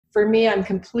for me, I'm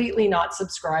completely not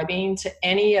subscribing to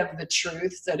any of the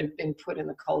truths that have been put in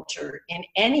the culture in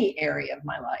any area of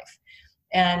my life.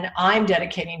 And I'm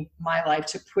dedicating my life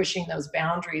to pushing those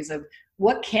boundaries of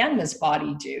what can this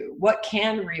body do? What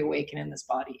can reawaken in this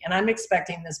body? And I'm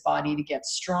expecting this body to get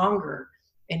stronger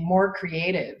and more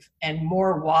creative and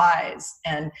more wise.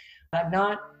 And I'm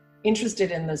not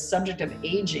interested in the subject of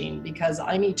aging because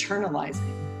I'm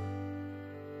eternalizing.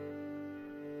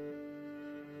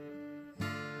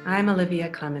 I'm Olivia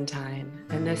Clementine,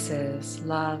 and this is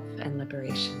Love and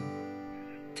Liberation.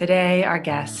 Today, our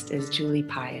guest is Julie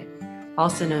Piatt,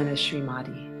 also known as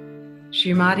Srimati.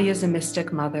 Srimati is a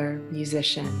mystic mother,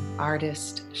 musician,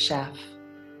 artist, chef,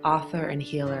 author, and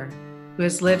healer who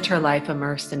has lived her life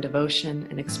immersed in devotion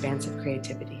and expansive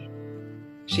creativity.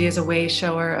 She is a way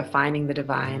shower of finding the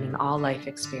divine in all life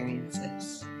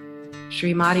experiences.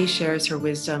 Srimati shares her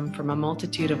wisdom from a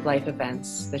multitude of life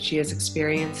events that she has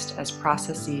experienced as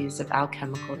processes of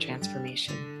alchemical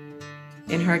transformation.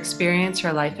 In her experience,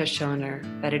 her life has shown her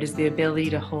that it is the ability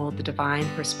to hold the divine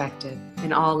perspective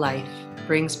in all life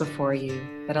brings before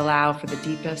you that allow for the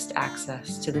deepest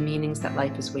access to the meanings that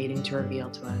life is waiting to reveal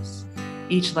to us.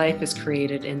 Each life is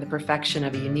created in the perfection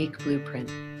of a unique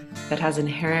blueprint that has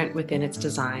inherent within its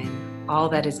design all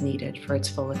that is needed for its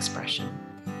full expression.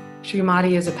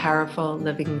 Srimati is a powerful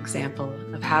living example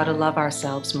of how to love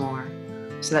ourselves more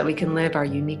so that we can live our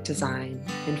unique design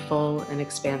in full and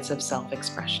expansive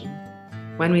self-expression.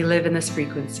 When we live in this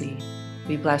frequency,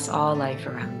 we bless all life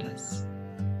around us.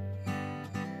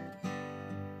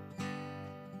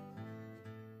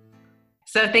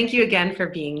 So thank you again for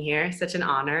being here. Such an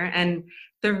honor. And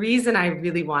the reason I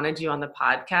really wanted you on the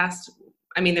podcast,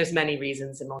 there's many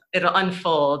reasons, and it'll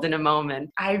unfold in a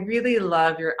moment. I really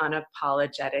love your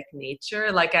unapologetic nature.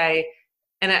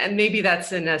 And maybe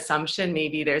that's an assumption.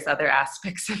 Maybe there's other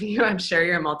aspects of you. I'm sure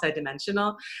you're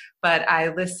multidimensional. But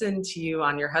I listened to you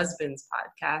on your husband's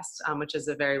podcast, which is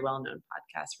a very well-known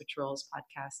podcast, Rich Roll's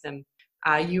podcast. And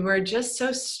you were just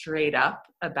so straight up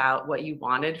about what you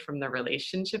wanted from the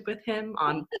relationship with him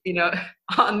on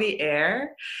the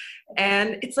air.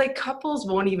 And it's like couples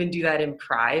won't even do that in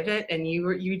private. And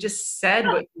you just said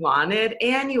what you wanted.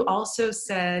 And you also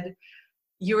said,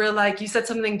 you said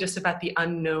something just about the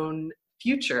unknown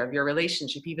future of your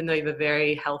relationship. Even though you have a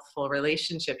very healthful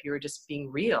relationship, you were just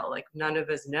being real. Like, none of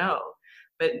us know,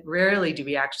 but rarely do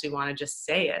we actually want to just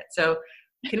say it. So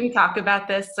can we talk about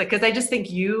this? Because I just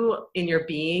think you, in your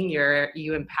being,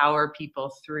 you empower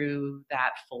people through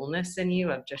that fullness in you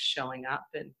of just showing up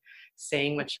and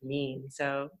saying what you mean.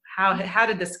 So how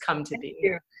did this come to be? Thank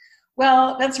you.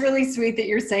 Well, that's really sweet that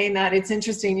you're saying that. It's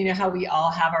interesting, how we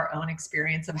all have our own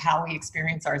experience of how we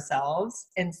experience ourselves.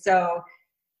 And so,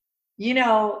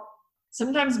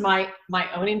 sometimes my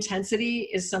own intensity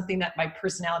is something that my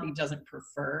personality doesn't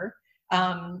prefer.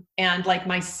 And like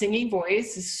my singing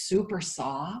voice is super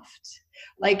soft.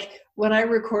 Like when I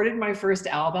recorded my first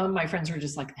album, my friends were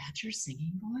just like, "That's your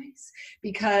singing voice?"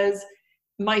 Because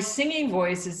my singing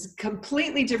voice is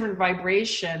completely different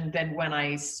vibration than when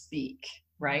I speak,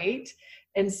 right?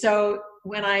 And so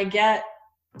when I get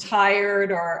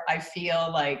tired or I feel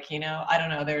like, I don't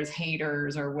know, there's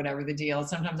haters or whatever the deal,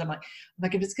 sometimes I'm like,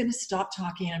 I'm just going to stop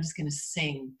talking. I'm just going to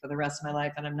sing for the rest of my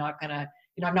life. And I'm not going to,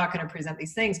 I'm not going to present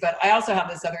these things. But I also have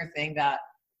this other thing that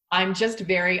I'm just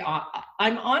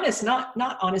I'm honest,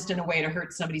 not honest in a way to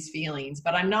hurt somebody's feelings,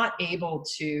 but I'm not able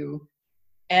to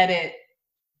edit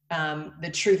the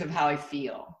truth of how I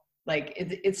feel. Like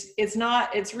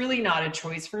it's really not a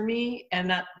choice for me.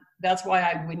 And that's why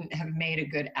I wouldn't have made a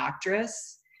good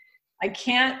actress. I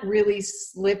can't really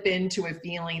slip into a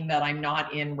feeling that I'm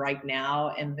not in right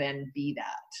now and then be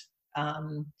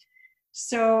that.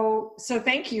 So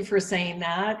thank you for saying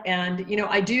that. And,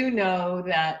 I do know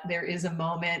that there is a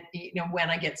moment, when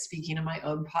I get speaking on my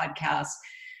own podcast,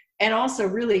 and also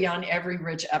really on every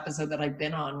Rich episode that I've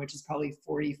been on, which is probably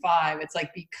 45, it's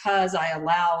like, because I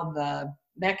allow the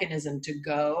mechanism to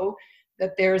go,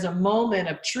 that there's a moment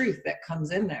of truth that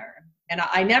comes in there. And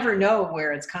I never know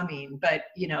where it's coming, but,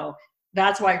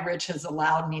 that's why Rich has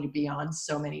allowed me to be on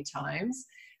so many times.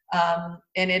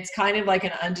 And it's kind of like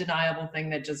an undeniable thing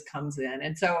that just comes in.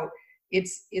 And so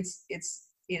it's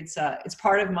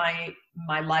part of my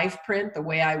life print, the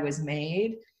way I was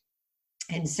made.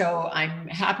 And so I'm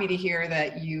happy to hear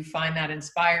that you find that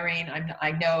inspiring.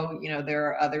 I know, there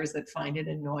are others that find it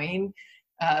annoying,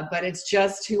 but it's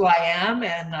just who I am.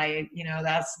 And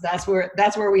that's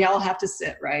where we all have to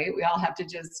sit, right? We all have to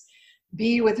just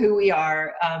be with who we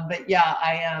are. But yeah,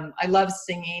 I love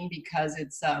singing because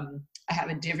I have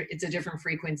it's a different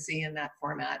frequency in that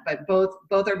format, but both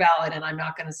are valid, and I'm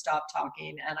not going to stop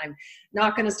talking, and I'm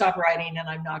not going to stop writing, and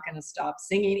I'm not going to stop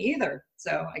singing either.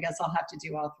 So I guess I'll have to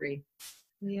do all three.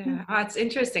 Yeah, oh, it's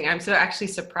interesting. I'm so actually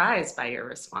surprised by your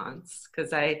response,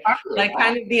 because I Probably,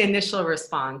 kind of the initial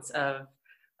response of,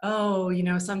 oh,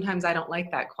 sometimes I don't like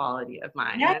that quality of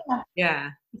mine. yeah. Yeah.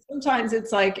 Sometimes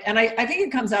it's like, and I think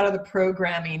it comes out of the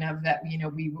programming of that,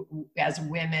 we, as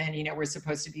women, we're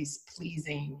supposed to be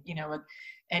pleasing,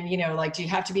 and like, do you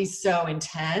have to be so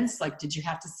intense? Like, did you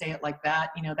have to say it like that?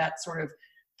 That sort of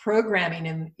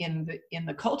programming in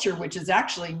the culture, which is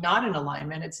actually not in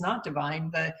alignment. It's not divine.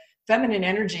 The feminine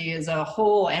energy is a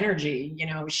whole energy.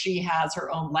 She has her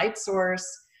own light source.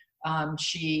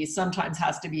 She sometimes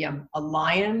has to be a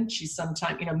lion. She's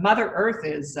sometimes, Mother Earth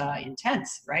is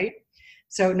intense, right?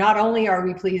 So not only are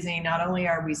we pleasing, not only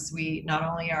are we sweet, not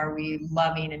only are we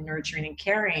loving and nurturing and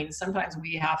caring, sometimes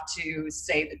we have to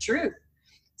say the truth.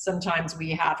 Sometimes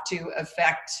we have to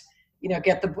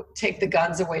take the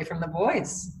guns away from the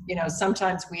boys.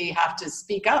 Sometimes we have to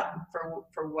speak up for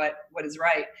what is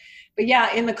right. But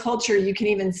yeah, in the culture, you can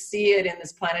even see it in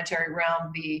this planetary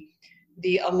realm, the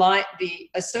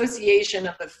association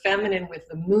of the feminine with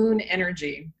the moon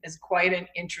energy is quite an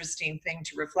interesting thing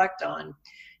to reflect on.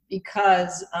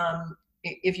 Because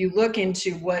if you look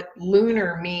into what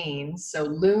lunar means, so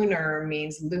lunar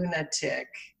means lunatic.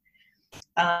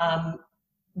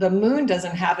 The moon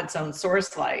doesn't have its own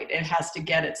source light. It has to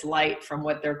get its light from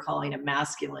what they're calling a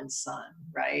masculine sun,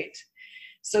 right?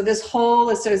 So this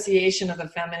whole association of the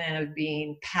feminine of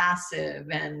being passive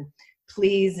and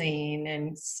pleasing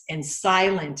and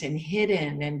silent and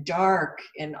hidden and dark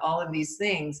and all of these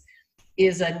things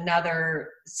is another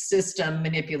system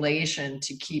manipulation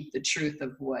to keep the truth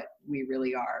of what we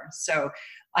really are. So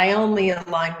I only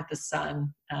align with the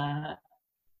sun.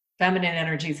 Feminine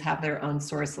energies have their own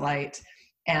source light.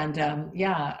 And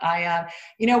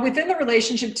within the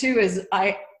relationship too, is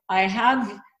I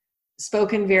have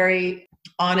spoken very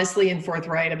honestly and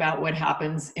forthright about what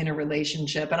happens in a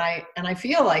relationship. And I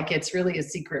feel like it's really a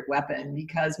secret weapon,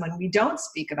 because when we don't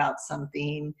speak about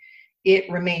something, it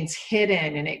remains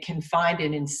hidden, and it can find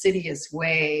an insidious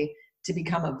way to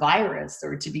become a virus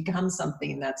or to become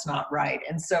something that's not right.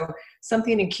 And so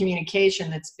something in communication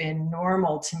that's been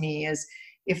normal to me is,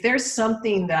 if there's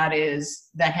something that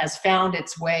has found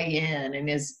its way in and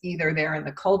is either there in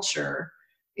the culture,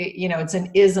 it's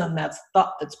an ism that's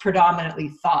predominantly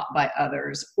thought by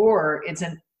others, or it's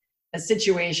a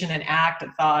situation, an act,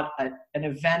 a thought, an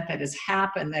event that has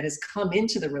happened that has come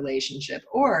into the relationship,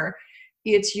 or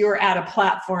you're at a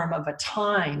platform of a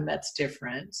time that's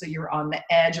different. So you're on the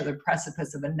edge or the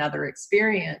precipice of another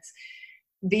experience.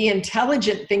 The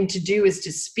intelligent thing to do is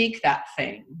to speak that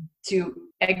thing, to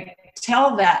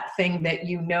tell that thing that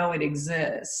it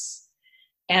exists.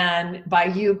 And by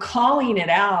you calling it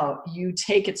out, you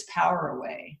take its power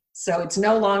away. So it's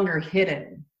no longer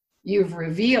hidden. You've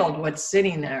revealed what's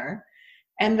sitting there.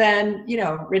 And then,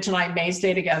 Rich and I may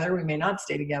stay together, we may not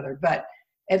stay together, but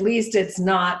at least it's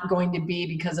not going to be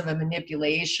because of a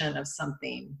manipulation of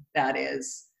something that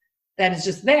is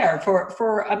just there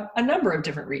for a number of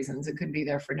different reasons. It could be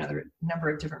there for another number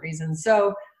of different reasons.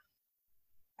 So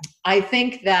I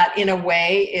think that in a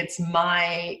way, it's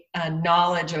my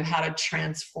knowledge of how to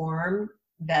transform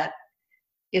that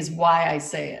is why I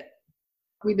say it.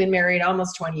 We've been married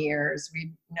almost 20 years.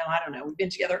 We've been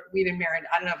married,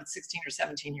 I don't know if it's 16 or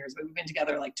 17 years, but we've been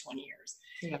together like 20 years.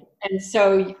 Yeah. And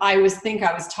so I was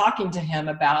talking to him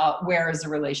about, where is the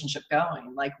relationship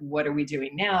going? Like, what are we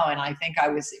doing now? And I think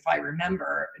if I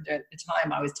remember at the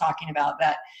time, I was talking about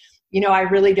that, I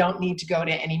really don't need to go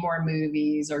to any more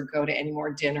movies or go to any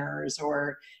more dinners,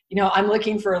 or, I'm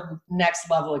looking for a next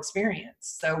level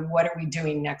experience. So what are we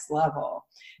doing next level?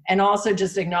 And also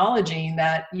just acknowledging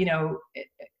that,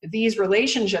 these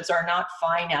relationships are not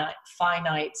finite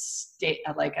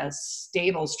like a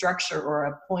stable structure or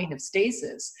a point of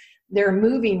stasis. They're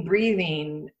moving,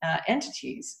 breathing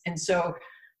entities. And so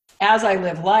as I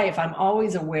live life, I'm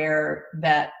always aware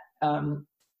that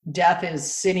death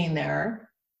is sitting there,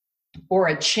 or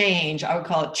a change, I would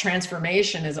call it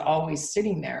transformation, is always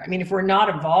sitting there. I mean, if we're not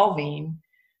evolving,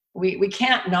 we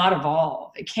can't not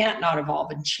evolve. It can't not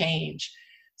evolve and change.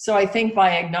 So I think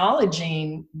by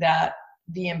acknowledging that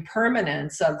the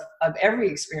impermanence of every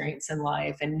experience in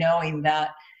life, and knowing that,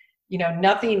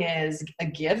 nothing is a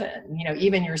given,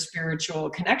 even your spiritual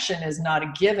connection is not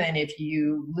a given. If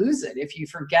you lose it, if you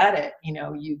forget it,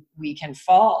 we can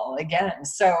fall again.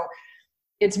 So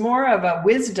it's more of a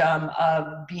wisdom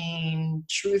of being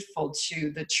truthful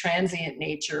to the transient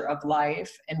nature of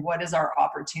life and what is our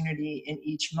opportunity in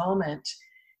each moment.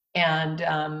 And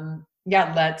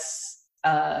yeah, let's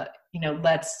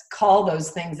call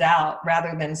those things out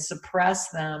rather than suppress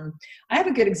them. I have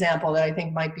a good example that I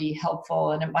think might be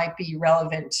helpful, and it might be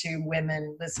relevant to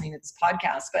women listening to this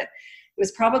podcast, but it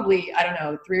was probably, I don't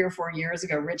know, 3 or 4 years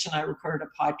ago. Rich and I recorded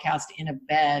a podcast in a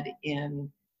bed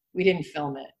we didn't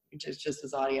film it, just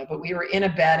as audio, but we were in a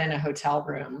bed in a hotel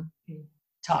room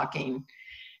talking.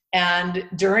 And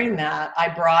during that, I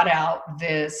brought out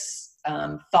this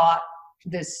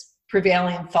this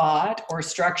prevailing thought or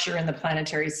structure in the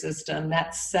planetary system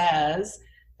that says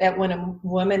that when a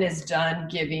woman is done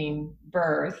giving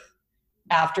birth,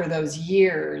 after those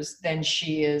years, then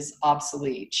she is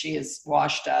obsolete. She is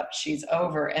washed up. She's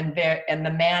over. And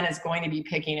the man is going to be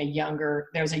picking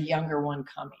there's a younger one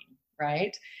coming,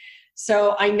 right?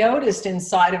 So I noticed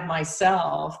inside of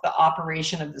myself the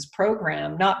operation of this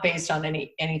program, not based on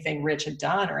anything Rich had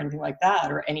done or anything like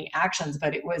that, or any actions,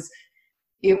 but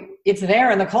it's there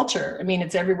in the culture. I mean,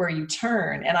 it's everywhere you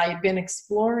turn. And I had been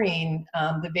exploring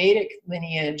the Vedic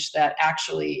lineage that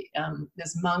actually,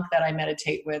 this monk that I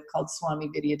meditate with called Swami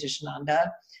Vidyadhishananda,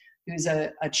 who's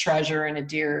a treasure and a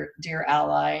dear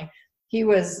ally. He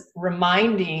was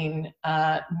reminding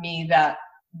me that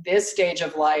this stage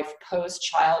of life,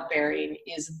 post-childbearing,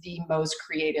 is the most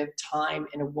creative time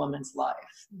in a woman's life.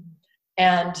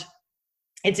 And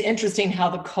it's interesting how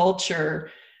the culture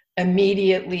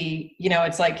immediately,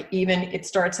 it's like, even it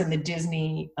starts in the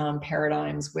Disney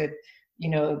paradigms with,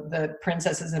 the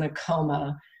princess is in a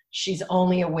coma. She's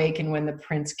only awakened when the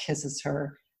prince kisses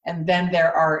her. And then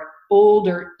there are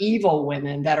older evil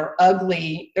women that are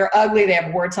ugly. They're ugly. They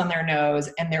have warts on their nose,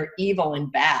 and they're evil and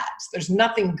bad. There's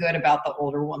nothing good about the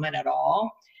older woman at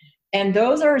all. And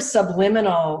those are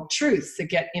subliminal truths that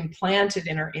get implanted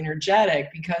in our energetic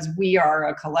because we are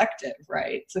a collective,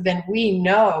 right? So then we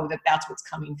know that that's what's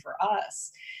coming for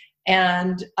us.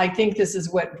 And I think this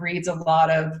is what breeds a lot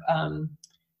of,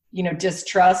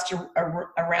 distrust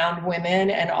around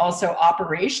women, and also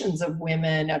operations of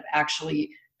women of actually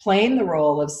playing the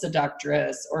role of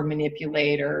seductress or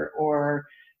manipulator, or,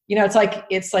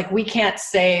 it's like we can't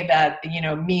say that,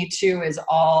 Me Too is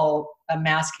all a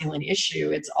masculine issue.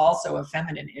 It's also a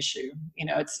feminine issue.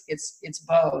 It's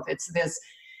both. It's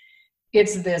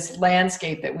this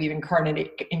landscape that we've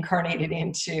incarnated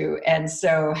into. And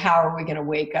so how are we going to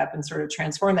wake up and sort of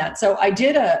transform that? So I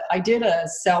did a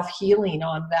self-healing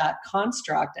on that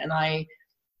construct, and I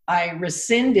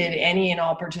rescinded any and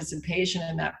all participation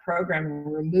in that program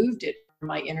and removed it from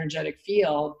my energetic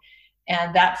field.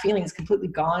 And that feeling is completely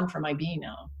gone from my being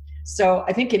now. So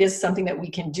I think it is something that we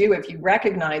can do if you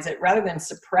recognize it, rather than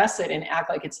suppress it and act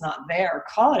like it's not there.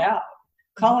 Call it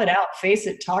out, face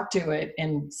it, talk to it,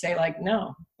 and say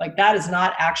no, that is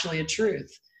not actually a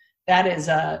truth. That is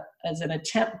as an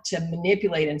attempt to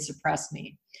manipulate and suppress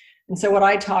me. And so what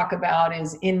I talk about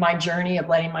is, in my journey of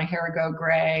letting my hair go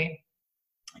gray,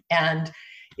 and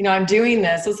I'm doing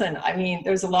this. Listen, I mean,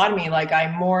 there's a lot of me,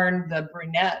 I mourn the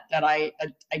brunette that I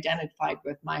identified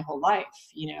with my whole life,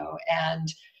 and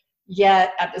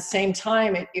yet at the same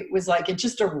time, it was like, it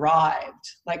just arrived.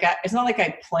 It's not like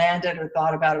I planned it or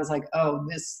thought about it. It was like, oh,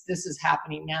 this is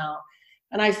happening now.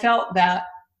 And I felt that,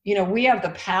 we have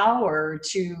the power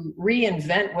to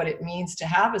reinvent what it means to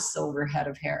have a silver head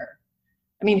of hair.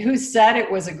 I mean, who said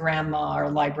it was a grandma or a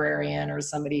librarian or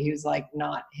somebody who's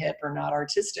not hip or not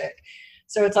artistic?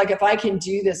 So it's like, if I can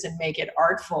do this and make it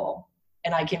artful,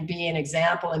 and I can be an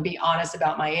example and be honest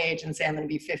about my age and say, I'm going to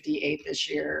be 58 this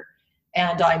year,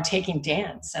 and I'm taking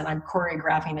dance and I'm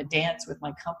choreographing a dance with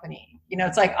my company.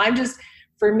 It's like,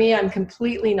 for me, I'm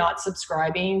completely not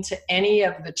subscribing to any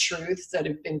of the truths that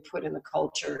have been put in the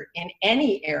culture in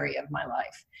any area of my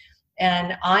life.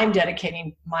 And I'm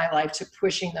dedicating my life to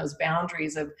pushing those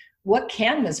boundaries of, what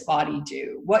can this body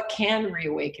do? What can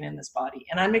reawaken in this body?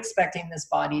 And I'm expecting this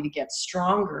body to get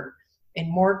stronger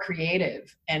and more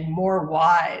creative and more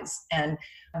wise. And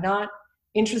I'm not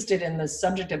interested in the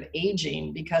subject of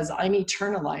aging, because I'm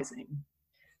eternalizing.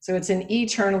 So it's an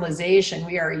eternalization.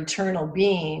 We are eternal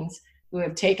beings who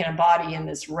have taken a body in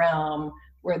this realm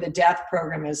where the death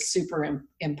program is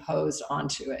superimposed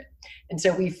onto it. And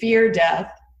so we fear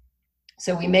death.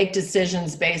 So we make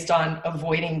decisions based on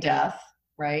avoiding death,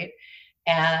 right?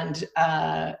 And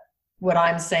what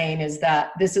I'm saying is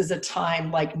that this is a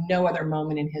time like no other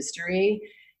moment in history.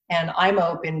 And I'm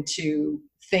open to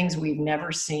things we've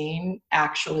never seen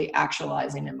actually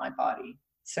actualizing in my body.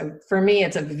 So for me,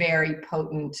 it's a very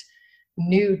potent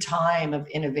new time of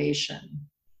innovation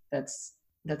that's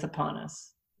upon us.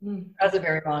 That's a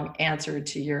very long answer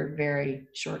to your very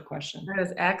short question. That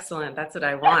is excellent. That's what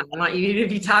I want. I want you to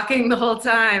be talking the whole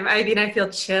time. I mean, I feel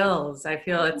chills. I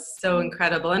feel it's so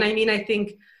incredible. And I mean, I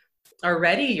think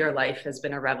already your life has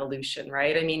been a revolution,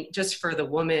 right? I mean, just for the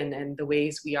woman and the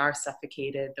ways we are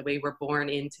suffocated, the way we're born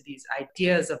into these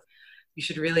ideas of you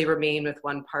should really remain with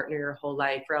one partner your whole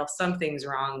life or else something's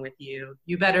wrong with you.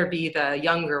 You better be the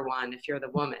younger one if you're the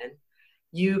woman.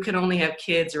 You can only have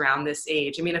kids around this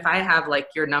age. I mean, if I have like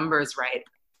your numbers right,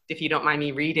 if you don't mind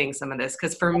me reading some of this,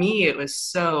 because for me, it was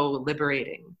so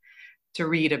liberating to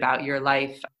read about your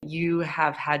life. You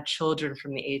have had children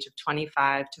from the age of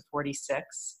 25 to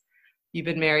 46. You've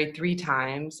been married 3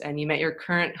 times and you met your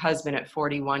current husband at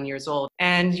 41 years old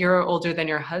and you're older than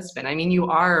your husband. I mean, you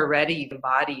are already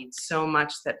embodied so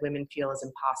much that women feel is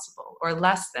impossible or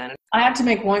less than. I have to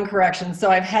make one correction. So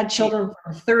I've had children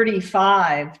from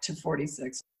 35 to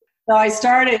 46. So I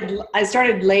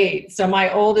started late. So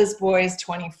my oldest boy is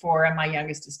 24 and my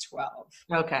youngest is 12.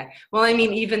 Okay. Well, I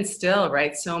mean, even still,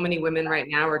 right? So many women right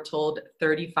now are told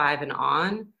 35 and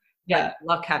on, yeah,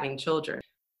 luck having children.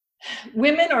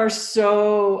 Women are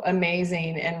so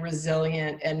amazing and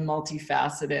resilient and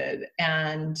multifaceted.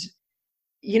 And,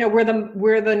 you know, we're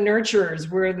the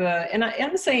nurturers, and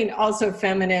I'm saying also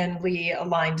femininely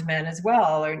aligned men as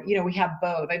well. Or, you know, we have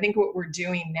both. I think what we're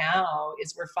doing now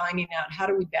is we're finding out how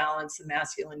do we balance the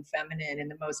masculine, feminine in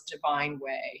the most divine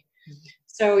way. Mm-hmm.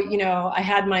 So, you know, I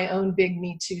had my own big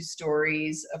Me Too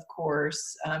stories, of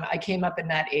course. I came up in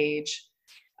that age.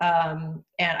 And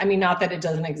I mean, not that it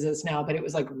doesn't exist now, but it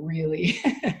was like really,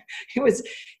 it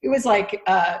was like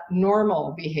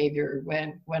normal behavior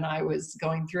when I was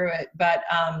going through it. But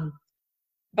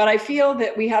I feel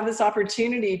that we have this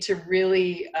opportunity to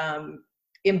really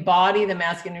embody the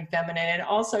masculine and feminine. And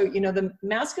also, you know, the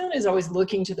masculine is always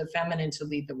looking to the feminine to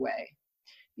lead the way.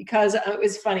 Because it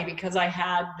was funny because I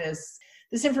had this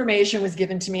information was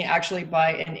given to me actually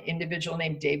by an individual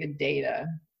named Deida.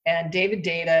 And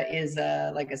Deida is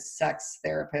like a sex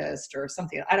therapist or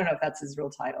something. I don't know if that's his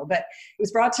real title, but it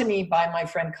was brought to me by my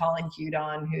friend Colin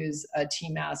Hudon, who's a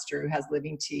tea master who has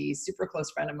Living Tea, super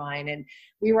close friend of mine. And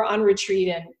we were on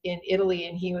retreat in Italy,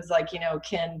 and he was like, you know,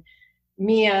 can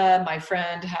Mia, my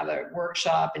friend, have a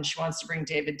workshop, and she wants to bring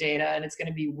Deida, and it's going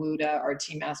to be Wuda, our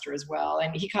tea master as well.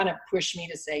 And he kind of pushed me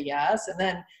to say yes. And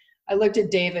then I looked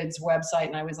at David's website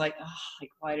and I was like, oh, like,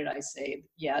 why did I say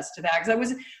yes to that?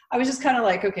 Because I was just kind of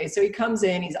like, okay, so he comes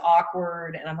in, he's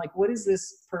awkward. And I'm like, what is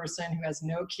this person who has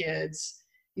no kids?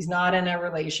 He's not in a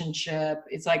relationship.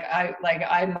 It's like, I'm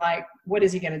like, what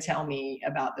is he going to tell me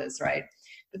about this? Right.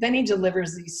 But then he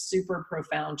delivers these super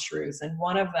profound truths. And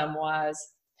one of them was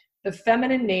the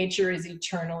feminine nature is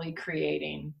eternally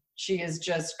creating. She is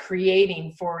just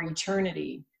creating for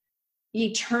eternity,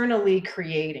 eternally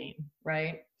creating,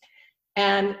 right?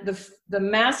 And the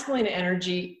masculine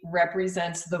energy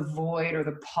represents the void or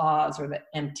the pause or the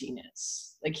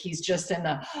emptiness. Like he's just in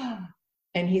the,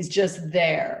 and he's just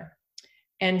there.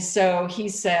 And so he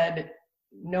said,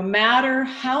 no matter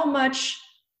how much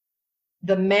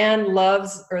the man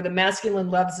loves or the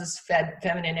masculine loves this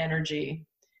feminine energy,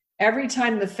 every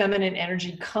time the feminine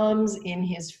energy comes in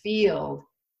his field,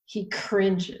 he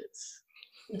cringes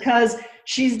because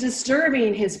she's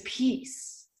disturbing his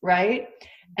peace, right?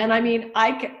 And I mean,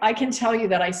 I can tell you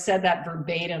that I said that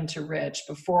verbatim to Rich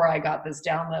before I got this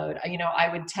download. You know, I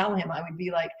would tell him, I would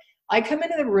be like, I come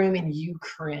into the room and you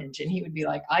cringe. And he would be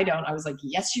like, I don't. I was like,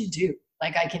 yes, you do.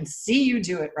 Like, I can see you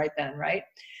do it right then, right?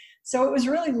 So it was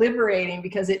really liberating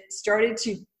because it started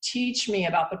to teach me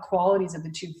about the qualities of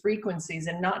the two frequencies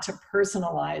and not to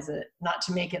personalize it, not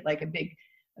to make it like a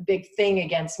big thing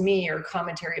against me or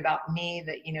commentary about me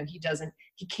that, you know,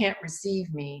 he can't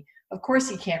receive me. Of course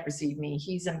he can't receive me.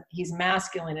 He's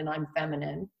masculine and I'm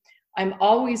feminine. I'm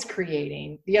always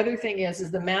creating. The other thing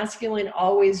is the masculine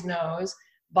always knows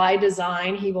by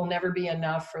design he will never be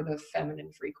enough for the feminine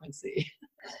frequency.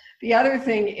 The other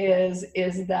thing is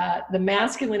that the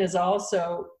masculine is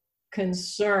also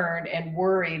concerned and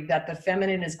worried that the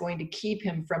feminine is going to keep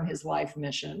him from his life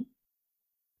mission.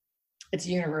 It's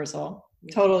universal,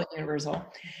 totally universal.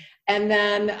 And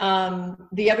then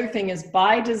the other thing is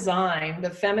by design, the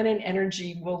feminine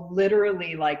energy will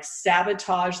literally like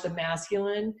sabotage the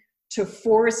masculine to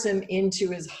force him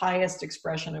into his highest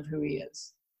expression of who he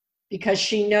is, because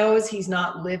she knows he's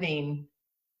not living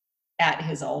at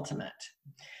his ultimate.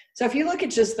 So if you look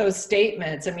at just those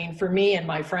statements, I mean, for me and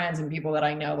my friends and people that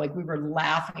I know, like we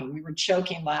were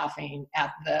choking laughing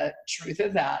at the truth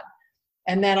of that.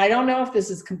 And then I don't know if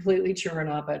this is completely true or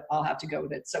not, but I'll have to go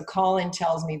with it. So Colin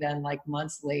tells me then like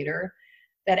months later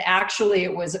that actually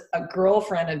it was a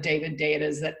girlfriend of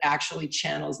Deida's that actually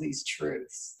channels these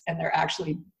truths. And it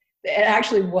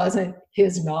actually wasn't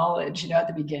his knowledge, you know, at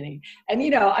the beginning. And, you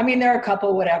know, I mean, there are a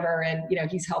couple, whatever, and, you know,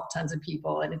 he's helped tons of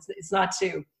people and it's not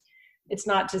to it's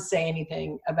not to say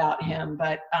anything about him,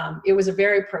 but it was a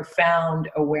very profound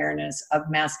awareness of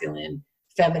masculine,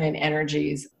 feminine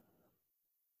energies.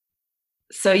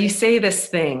 So you say this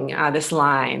thing, this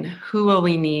line, who will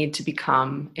we need to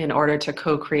become in order to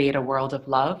co-create a world of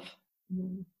love?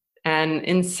 Mm-hmm. And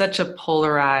in such a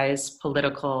polarized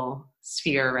political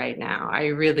sphere right now, I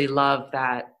really love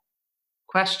that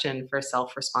question for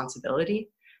self-responsibility.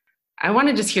 I want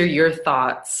to just hear your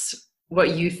thoughts,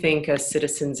 what you think as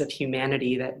citizens of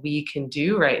humanity that we can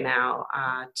do right now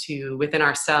to, within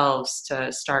ourselves,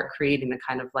 to start creating the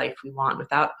kind of life we want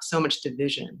without so much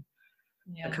division,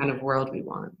 the kind of world we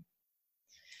want.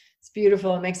 It's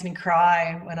beautiful. It makes me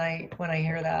cry when I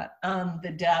hear that.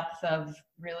 The depth of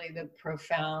really the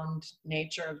profound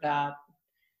nature of that.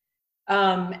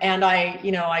 And I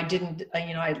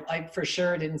for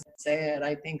sure didn't say it.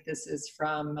 I think this is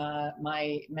from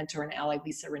my mentor and ally,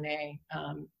 Lisa Renee,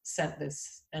 sent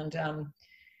this. And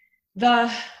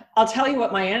I'll tell you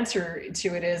what my answer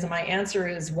to it is. And my answer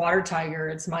is Water Tiger.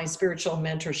 It's my spiritual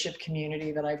mentorship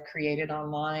community that I've created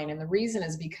online. And the reason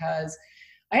is because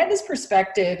I had this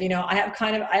perspective, I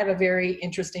have a very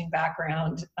interesting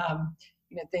background,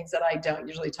 things that I don't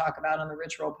usually talk about on the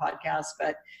Rich Roll podcast,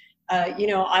 but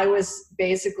I was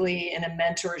basically in a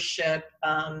mentorship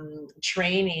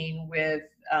training with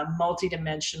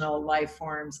multidimensional life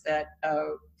forms that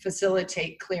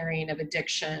facilitate clearing of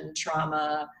addiction,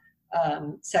 trauma,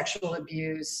 sexual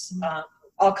abuse,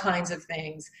 all kinds of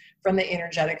things from the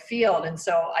energetic field. And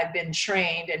so I've been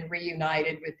trained and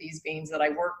reunited with these beings that I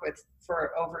work with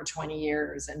for over 20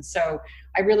 years. And so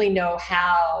I really know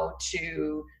how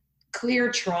to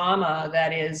clear trauma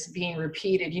that is being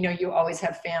repeated. You always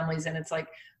have families and it's like,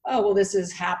 oh, well, this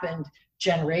has happened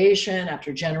generation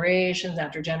after generations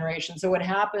after generation. So what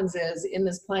happens is in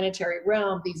this planetary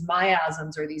realm, these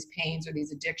miasms or these pains or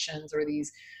these addictions or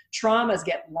these traumas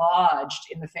get lodged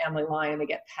in the family line and they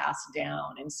get passed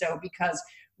down. And so because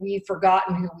we've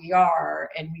forgotten who we are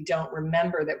and we don't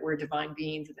remember that we're divine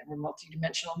beings and that we're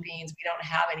multidimensional beings, we don't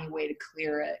have any way to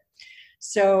clear it.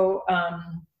 So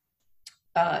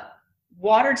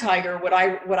Water Tiger, what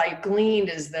I gleaned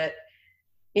is that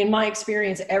in my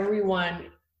experience,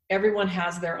 everyone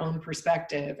has their own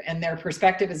perspective and their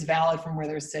perspective is valid from where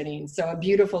they're sitting. So a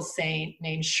beautiful saint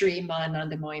named Sri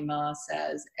Manandamoy Ma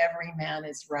says, every man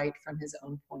is right from his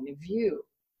own point of view.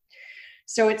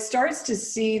 So it starts to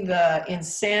see the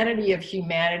insanity of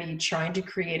humanity trying to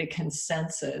create a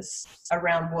consensus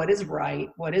around what is right,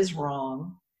 what is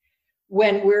wrong,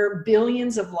 when we're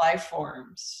billions of life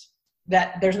forms,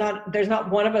 that there's not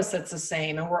one of us that's the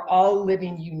same, and we're all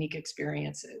living unique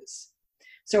experiences.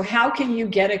 So how can you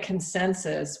get a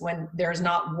consensus when there's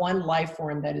not one life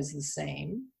form that is the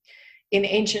same? In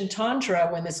ancient Tantra,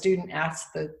 when the student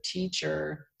asks the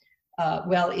teacher,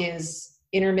 is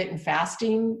intermittent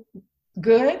fasting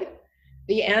good?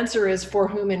 The answer is for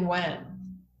whom and when.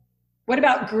 What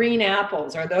about green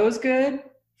apples? Are those good?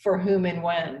 For whom and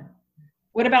when?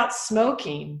 What about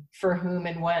smoking? For whom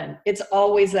and when? It's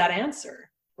always that answer,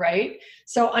 right?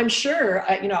 So I'm sure,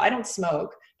 I don't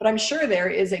smoke, but I'm sure there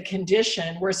is a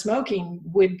condition where smoking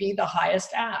would be the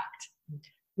highest act.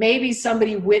 Maybe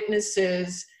somebody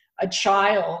witnesses a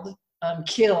child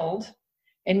killed,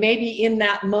 and maybe in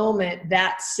that moment,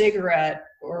 that cigarette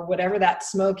or whatever that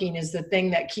smoking is the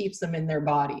thing that keeps them in their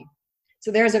body.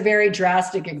 So there's a very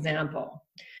drastic example.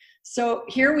 So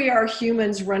here we are,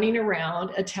 humans running around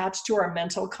attached to our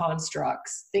mental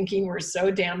constructs, thinking we're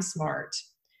so damn smart.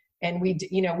 And we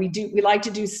like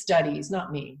to do studies,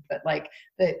 not me, but like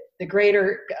the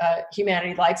greater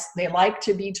humanity they like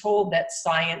to be told that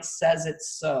science says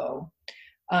it's so.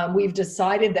 We've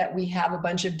decided that we have a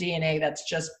bunch of DNA that's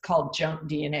just called junk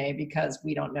DNA because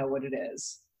we don't know what it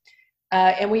is.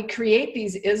 And we create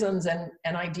these isms and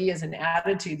ideas and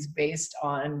attitudes based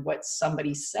on what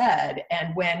somebody said.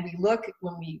 And when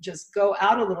we just go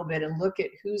out a little bit and look at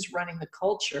who's running the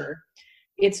culture,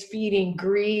 it's feeding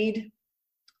greed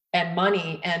and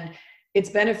money, and it's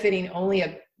benefiting only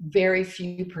a very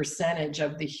few percentage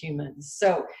of the humans.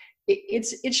 So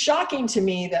it's shocking to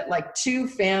me that like two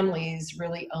families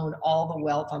really own all the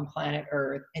wealth on planet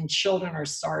Earth, and children are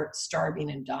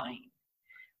starving and dying.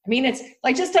 I mean, it's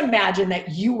like, just imagine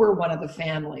that you were one of the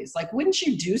families. Like, wouldn't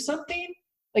you do something?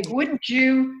 Like, wouldn't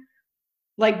you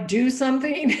like do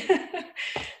something?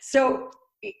 So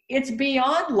it's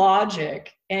beyond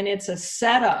logic, and it's a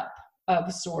setup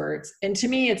of sorts. And to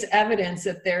me, it's evidence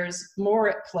that there's more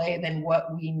at play than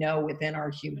what we know within our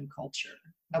human culture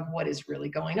of what is really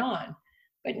going on.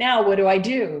 But now what do I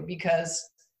do? Because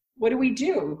what do we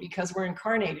do? Because we're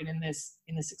incarnated in this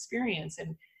experience.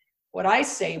 And what I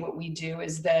say, what we do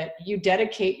is that you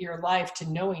dedicate your life to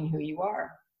knowing who you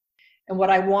are. And what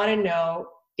I want to know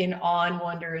in awe and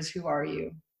wonder is, who are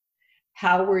you?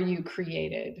 How were you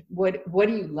created? What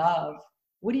do you love?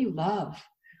 What do you love?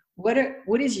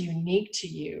 What is unique to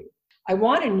you? I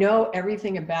want to know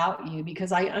everything about you,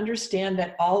 because I understand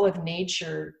that all of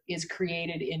nature is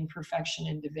created in perfection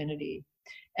and divinity.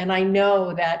 And I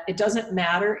know that it doesn't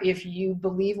matter if you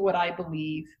believe what I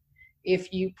believe,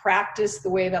 if you practice the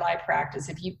way that I practice,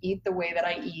 if you eat the way that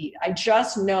I eat. I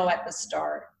just know at the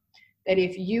start that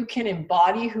if you can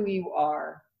embody who you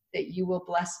are, that you will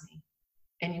bless me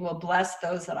and you will bless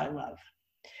those that I love.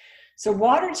 So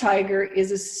Water Tiger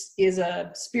is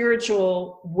a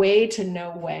spiritual way to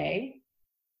know way,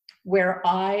 where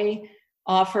I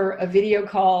offer a video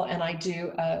call and I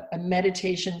do a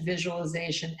meditation,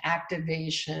 visualization,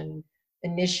 activation,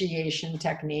 initiation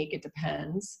technique. It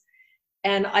depends.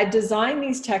 And I design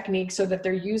these techniques so that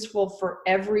they're useful for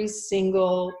every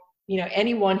single,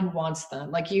 anyone who wants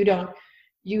them. Like you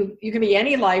can be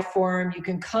any life form, you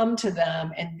can come to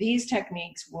them, and these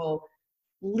techniques will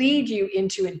lead you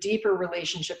into a deeper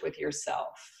relationship with yourself.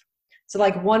 So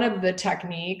like one of the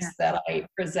techniques that I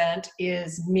present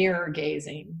is mirror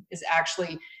gazing, is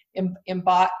actually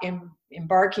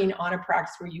embarking on a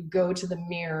practice where you go to the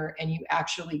mirror and you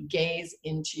actually gaze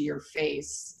into your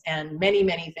face, and many,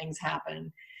 many things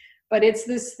happen. But it's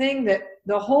this thing that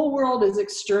the whole world is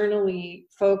externally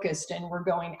focused and we're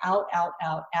going out, out,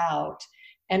 out, out.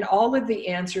 And all of the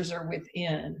answers are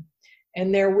within.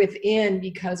 And they're within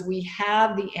because we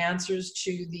have the answers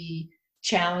to the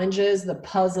challenges, the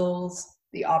puzzles,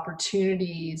 the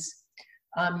opportunities.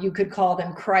 You could call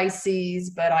them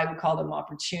crises, but I would call them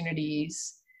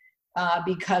opportunities,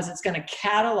 because it's going to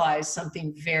catalyze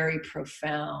something very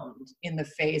profound in the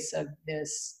face of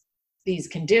these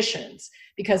conditions.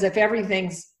 Because if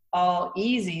everything's all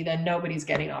easy, then nobody's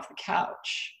getting off the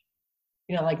couch.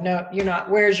 No, you're not.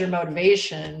 Where's your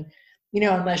motivation?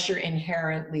 Unless you're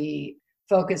inherently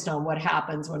focused on what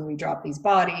happens when we drop these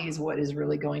bodies, what is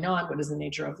really going on, what is the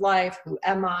nature of life, who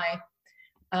am I?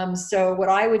 So what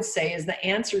I would say is the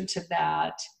answer to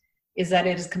that is that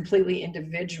it is completely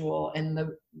individual. And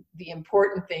the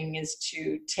important thing is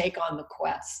to take on the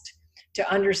quest,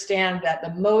 to understand that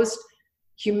the most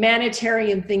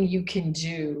humanitarian thing you can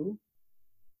do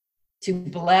to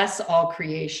bless all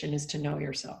creation is to know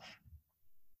yourself.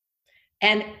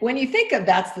 And when you think of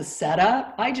that's the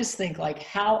setup, I just think like,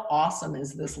 how awesome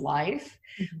is this life?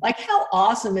 Mm-hmm. Like how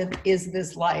awesome is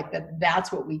this life that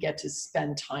that's what we get to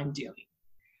spend time doing.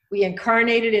 We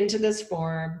incarnated into this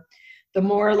form. The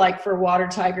more, like for Water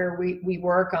Tiger, we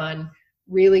work on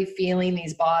really feeling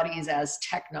these bodies as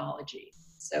technology.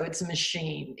 So it's a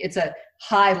machine. It's a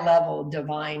high level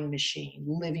divine machine,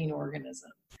 living organism.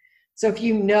 So if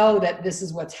you know that this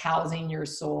is what's housing your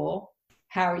soul,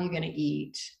 how are you going to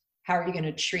eat? How are you going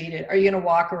to treat it? Are you going to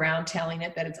walk around telling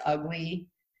it that it's ugly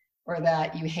or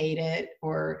that you hate it?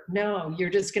 Or no, you're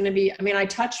just going to be, I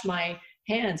touch my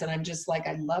hands and I'm just like,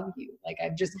 I love you.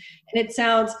 And it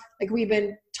sounds like we've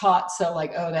been taught so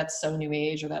like, oh, that's so new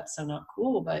age or that's so not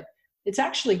cool. But it's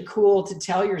actually cool to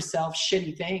tell yourself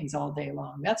shitty things all day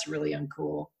long. That's really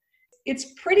uncool.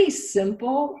 It's pretty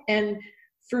simple. And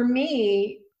for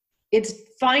me, it's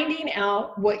finding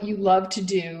out what you love to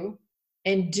do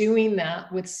and doing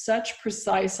that with such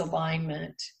precise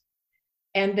alignment,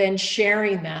 and then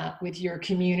sharing that with your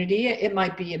community. It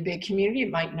might be a big community. It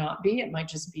might not be. It might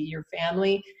just be your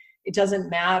family. It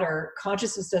doesn't matter.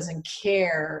 Consciousness doesn't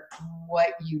care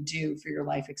what you do for your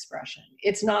life expression.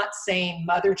 It's not saying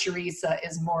Mother Teresa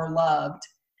is more loved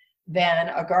than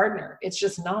a gardener. It's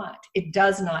just not. It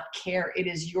does not care. It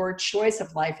is your choice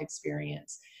of life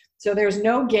experience. So there's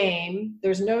no game.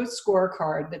 There's no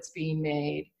scorecard that's being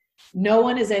made. No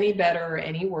one is any better or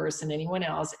any worse than anyone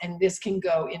else. And this can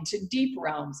go into deep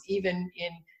realms, even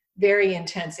in very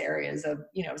intense areas of,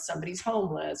 somebody's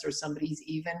homeless or somebody's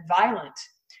even violent.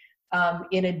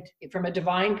 From a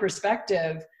divine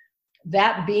perspective,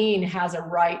 that being has a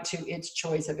right to its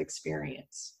choice of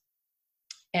experience.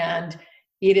 And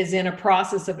it is in a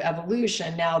process of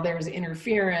evolution. Now there's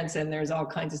interference and there's all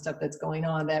kinds of stuff that's going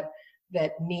on that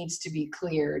needs to be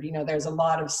cleared. There's a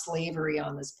lot of slavery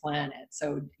on this planet.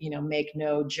 So, make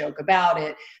no joke about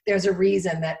it. There's a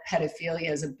reason that pedophilia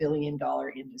is $1 billion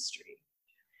industry.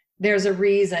 There's a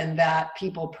reason that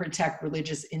people protect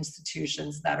religious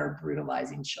institutions that are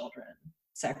brutalizing children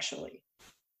sexually.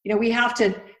 You have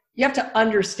to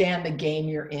understand the game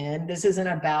you're in. This isn't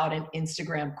about an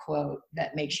Instagram quote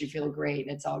that makes you feel great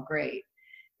and it's all great.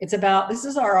 It's about, this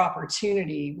is our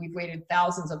opportunity. We've waited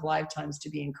thousands of lifetimes to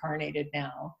be incarnated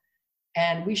now.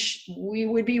 And we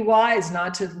would be wise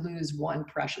not to lose one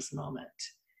precious moment,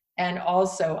 and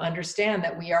also understand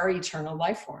that we are eternal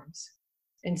life forms.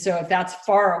 And so if that's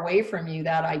far away from you,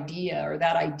 that idea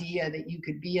that you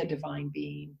could be a divine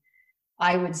being,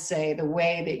 I would say the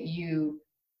way that you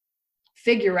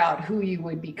figure out who you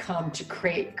would become to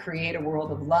create a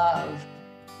world of love,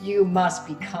 you must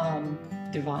become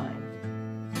divine.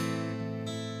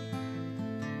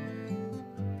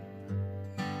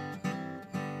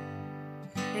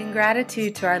 In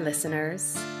gratitude to our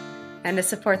listeners and to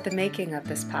support the making of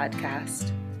this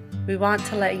podcast, we want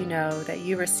to let you know that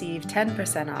you receive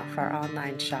 10% off our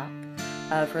online shop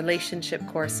of relationship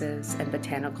courses and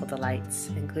botanical delights,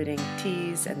 including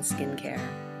teas and skincare.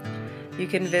 You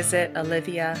can visit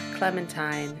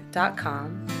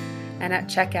oliviaclementine.com and at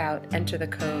checkout enter the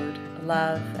code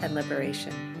LOVE and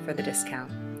LIBERATION for the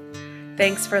discount.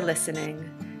 Thanks for listening.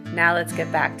 Now let's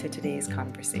get back to today's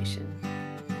conversation.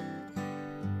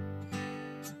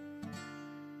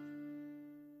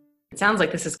 It sounds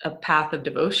like this is a path of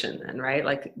devotion then, right?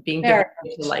 Like being devoted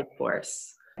to the life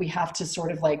force. We have to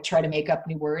sort of like try to make up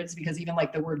new words, because even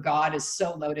like the word God is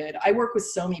so loaded. I work with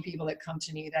so many people that come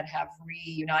to me that have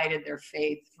reunited their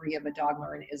faith free of a dogma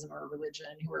or an ism or a religion,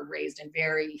 who were raised in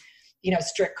very,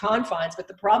 strict confines. But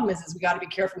the problem is we got to be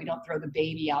careful we don't throw the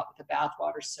baby out with the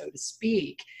bathwater, so to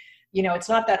speak. It's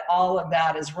not that all of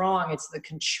that is wrong. It's the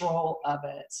control of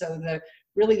it. So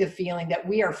really the feeling that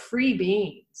we are free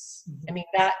beings. I mean,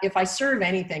 that if I serve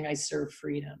anything, I serve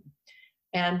freedom.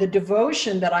 And the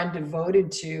devotion that I'm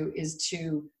devoted to is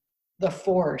to the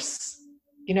force.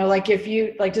 Like if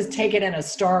you just take it in a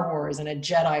Star Wars in a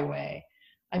Jedi way,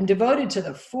 I'm devoted to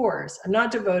the force. I'm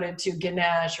not devoted to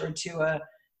Ganesh or to a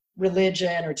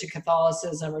religion or to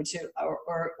Catholicism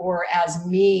or as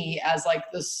me as like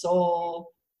the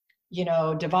sole,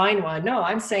 divine one. No,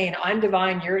 I'm saying I'm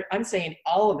divine. I'm saying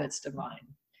all of it's divine.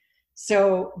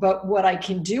 So, but what I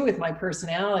can do with my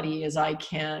personality is I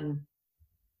can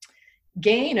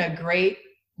gain a great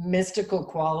mystical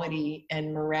quality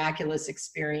and miraculous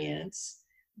experience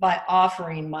by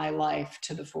offering my life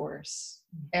to the force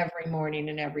every morning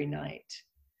and every night.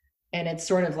 And it's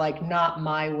sort of like, not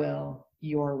my will,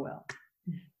 your will.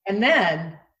 And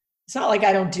then it's not like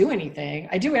I don't do anything.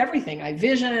 I do everything. I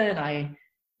vision, I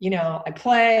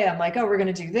play. I'm like, oh, we're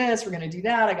going to do this. We're going to do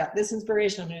that. I got this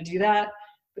inspiration. I'm going to do that.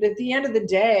 But at the end of the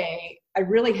day, I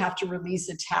really have to release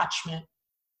attachment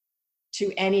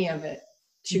to any of it,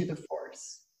 to the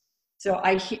force. So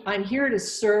I'm here to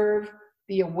serve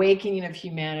the awakening of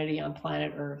humanity on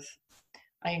planet Earth.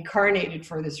 I incarnated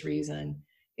for this reason.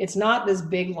 It's not this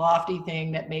big lofty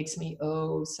thing that makes me,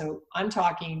 so I'm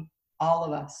talking all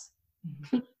of us.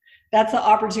 That's the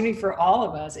opportunity for all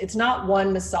of us. It's not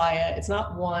one Messiah. It's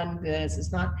not one this.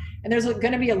 It's not, and there's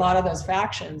going to be a lot of those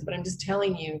factions, but I'm just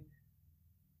telling you,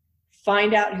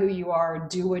 find out who you are,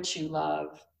 do what you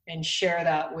love, and share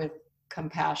that with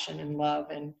compassion and love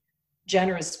and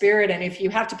generous spirit. And if you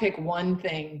have to pick one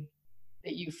thing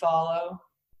that you follow,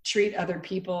 treat other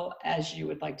people as you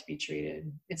would like to be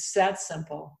treated. It's that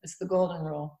simple. It's the golden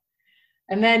rule.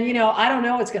 And then, I don't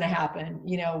know what's going to happen,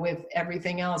 with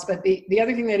everything else. But the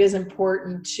other thing that is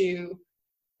important to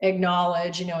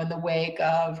acknowledge, in the wake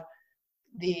of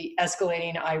the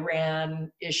escalating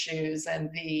Iran issues and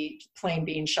the plane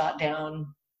being shot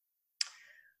down,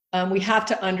 we have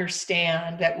to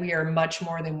understand that we are much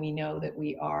more than we know that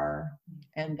we are,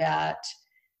 and that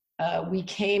we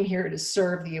came here to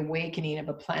serve the awakening of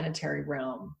a planetary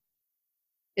realm.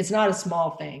 It's not a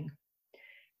small thing.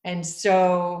 And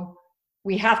so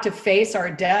we have to face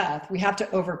our death. We have to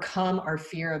overcome our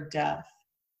fear of death.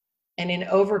 And in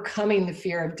overcoming the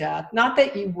fear of death, not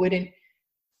that you wouldn't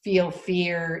feel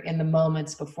fear in the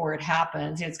moments before it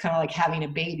happens. It's kind of like having a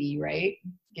baby, right?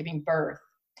 Giving birth.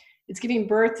 It's giving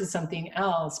birth to something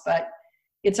else, but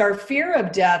it's our fear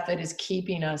of death that is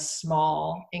keeping us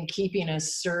small and keeping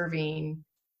us serving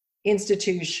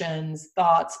institutions,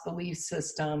 thoughts, belief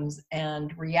systems,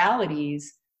 and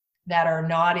realities that are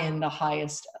not in the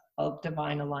highest of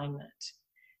divine alignment.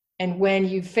 And when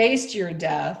you faced your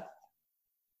death,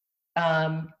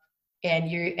 and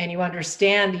you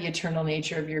understand the eternal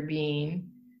nature of your being,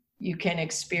 you can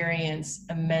experience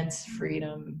immense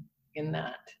freedom in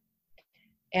that.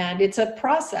 And it's a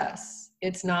process.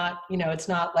 It's not, it's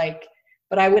not like,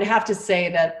 but I would have to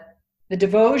say that the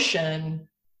devotion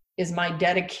is my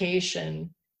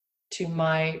dedication to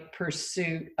my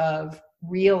pursuit of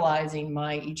realizing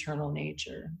my eternal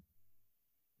nature.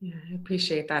 Yeah, I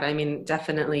appreciate that. I mean,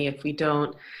 definitely if we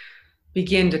don't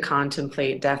begin to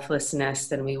contemplate deathlessness,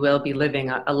 then we will be living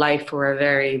a life where we're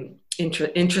very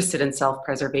interested in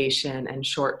self-preservation and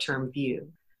short-term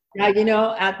view.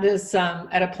 Yeah, at this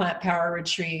at a plant power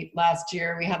retreat last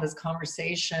year, we had this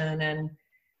conversation, and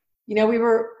we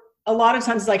were a lot of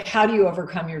times like, how do you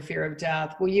overcome your fear of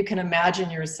death? Well, you can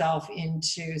imagine yourself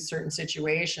into certain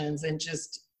situations and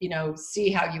just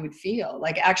see how you would feel,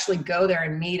 like actually go there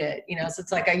and meet it. So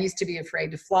it's like, I used to be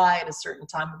afraid to fly at a certain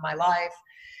time of my life,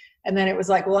 and then it was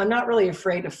like, well, I'm not really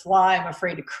afraid to fly, I'm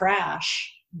afraid to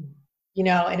crash.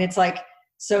 And it's like,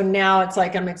 so now it's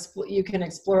like you can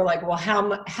explore like, well,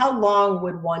 how long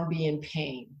would one be in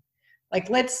pain?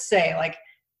 Like, let's say, like,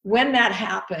 when that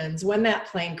happens, when that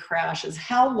plane crashes,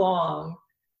 how long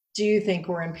do you think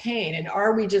we're in pain? And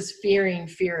are we just fearing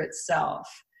fear itself?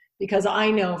 Because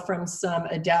I know from some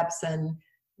adepts and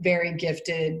very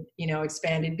gifted,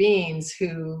 expanded beings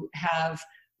who have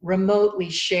remotely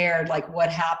shared like what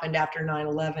happened after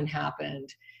 9/11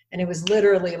 happened. And it was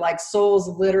literally like souls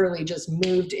literally just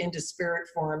moved into spirit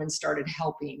form and started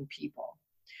helping people.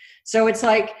 So it's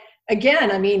like,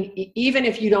 again, I mean, even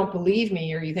if you don't believe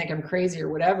me or you think I'm crazy or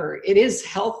whatever, it is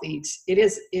healthy. It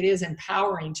is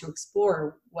empowering to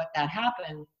explore what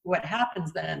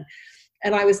happens then.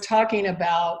 And I was talking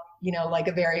about, like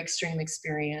a very extreme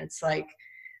experience,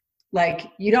 like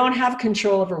you don't have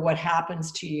control over what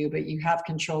happens to you, but you have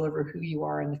control over who you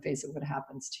are in the face of what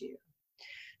happens to you.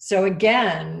 So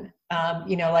again,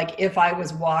 like if I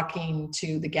was walking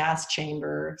to the gas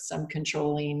chamber, some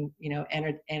controlling,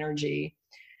 energy,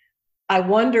 I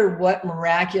wonder what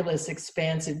miraculous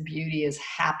expansive beauty is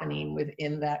happening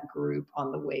within that group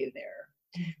on the way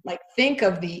there. Like, think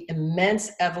of the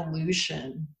immense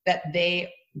evolution that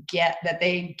they get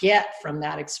from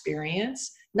that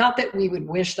experience. Not that we would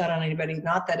wish that on anybody,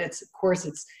 not that it's, of course,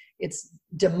 it's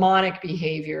demonic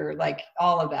behavior, like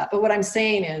all of that. But what I'm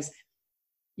saying is,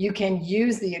 you can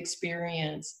use the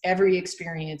experience, every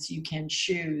experience, you can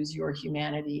choose your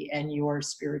humanity and your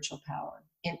spiritual power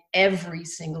in every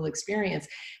single experience.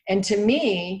 And to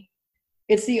me,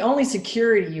 it's the only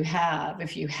security you have,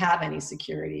 if you have any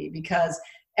security, because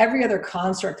every other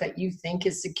construct that you think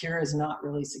is secure is not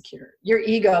really secure. Your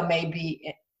ego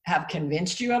may have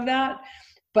convinced you of that,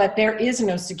 but there is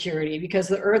no security, because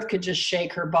the earth could just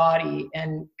shake her body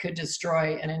and could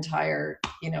destroy an entire,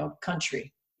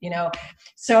 country.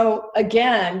 So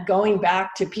again, going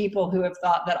back to people who have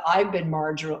thought that I've been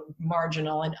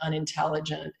marginal and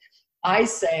unintelligent, I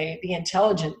say the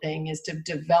intelligent thing is to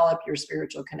develop your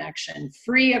spiritual connection,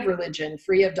 free of religion,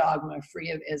 free of dogma, free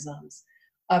of isms,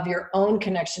 of your own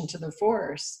connection to the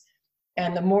force.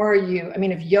 And the more if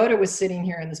Yoda was sitting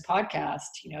here in this podcast,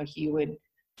 he would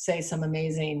say some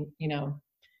amazing,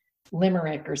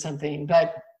 limerick or something,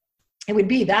 but it would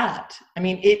be that.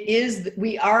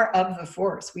 We are of the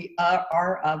force. We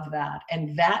are of that.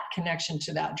 And that connection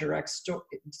to that direct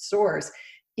source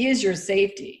is your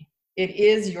safety. It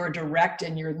is your direct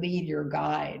and your lead, your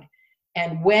guide.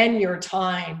 And when your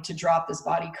time to drop this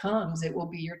body comes, it will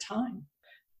be your time.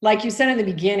 Like you said in the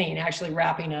beginning, actually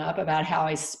wrapping up, about how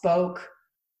I spoke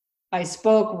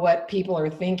what people are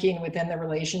thinking within the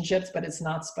relationships, but it's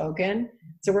not spoken.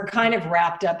 So we're kind of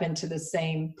wrapped up into the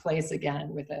same place again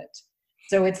with it.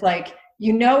 So it's like,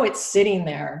 it's sitting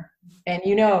there, and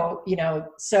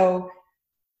so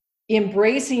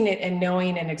embracing it and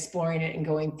knowing and exploring it and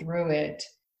going through it,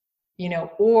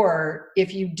 or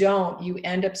if you don't, you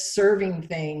end up serving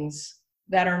things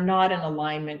that are not in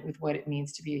alignment with what it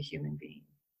means to be a human being.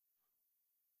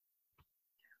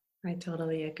 I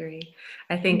totally agree.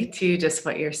 I think too, just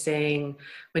what you're saying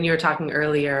when you were talking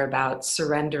earlier about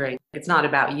surrendering, it's not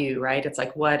about you, right? It's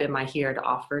like, what am I here to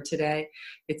offer today?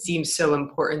 It seems so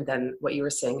important than what you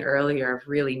were saying earlier of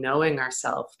really knowing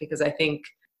ourselves, because I think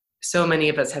so many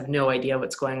of us have no idea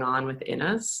what's going on within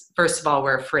us. First of all,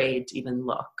 we're afraid to even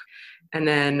look. And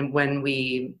then when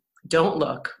we don't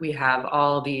look, we have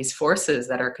all these forces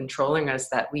that are controlling us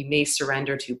that we may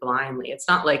surrender to blindly. It's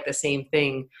not like the same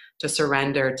thing to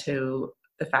surrender to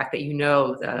the fact that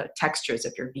the textures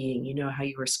of your being, how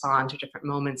you respond to different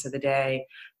moments of the day,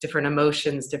 different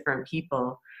emotions, different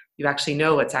people. You actually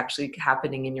know what's actually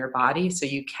happening in your body. So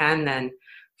you can then,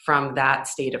 from that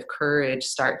state of courage,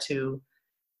 start to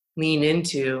lean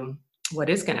into what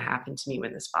is going to happen to me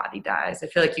when this body dies. I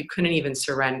feel like you couldn't even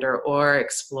surrender or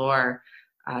explore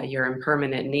your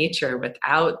impermanent nature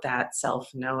without that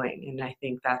self-knowing. And I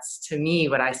think that's, to me,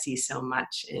 what I see so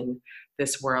much in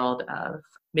this world of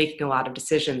making a lot of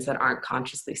decisions that aren't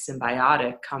consciously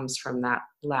symbiotic, comes from that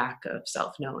lack of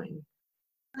self-knowing.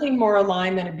 Nothing more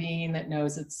aligned than a being that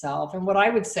knows itself. And what I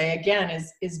would say again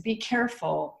is be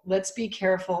careful. Let's be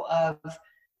careful of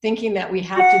thinking that we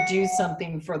have to do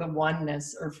something for the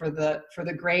oneness or for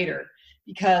the greater.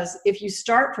 Because if you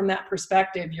start from that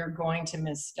perspective, you're going to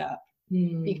misstep.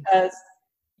 Because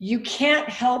you can't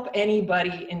help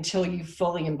anybody until you've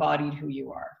fully embodied who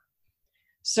you are.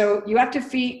 So you have to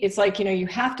feed, it's like, you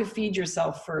have to feed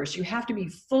yourself first. You have to be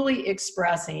fully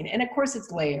expressing. And of course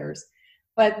it's layers,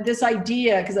 but this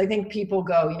idea, because I think people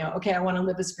go, okay, I want to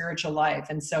live a spiritual life.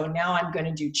 And so now I'm going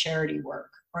to do charity work,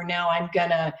 or now I'm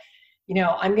going to,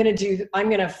 I'm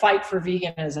going to fight for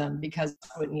veganism because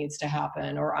that's what needs to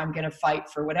happen, or I'm going to fight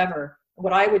for whatever.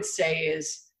 What I would say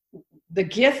is the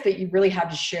gift that you really have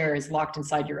to share is locked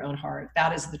inside your own heart.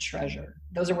 That is the treasure.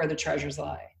 Those are where the treasures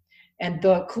lie. And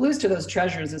the clues to those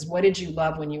treasures is, what did you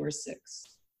love when you were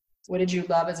 6? What did you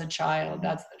love as a child?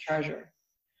 That's the treasure.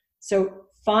 So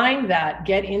find that,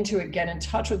 get into it, get in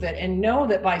touch with it, and know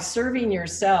that by serving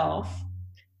yourself,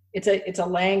 it's a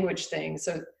language thing.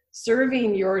 So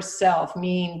serving yourself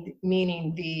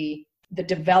meaning the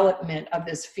development of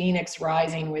this phoenix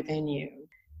rising within you.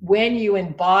 When you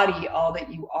embody all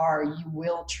that you are, you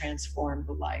will transform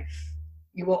the life.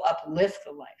 You will uplift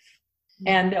the life.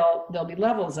 And there'll be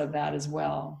levels of that as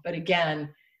well. But again,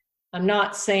 I'm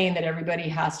not saying that everybody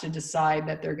has to decide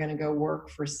that they're going to go work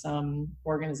for some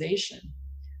organization.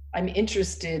 I'm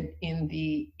interested in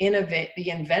the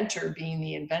inventor being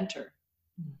the inventor.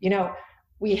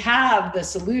 We have the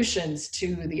solutions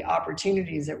to the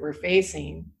opportunities that we're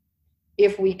facing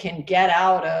if we can get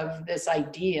out of this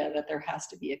idea that there has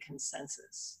to be a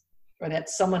consensus, or that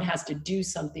someone has to do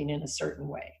something in a certain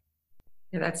way.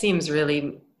 Yeah, that seems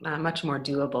really much more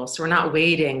doable. So we're not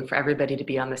waiting for everybody to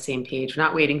be on the same page. We're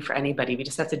not waiting for anybody. We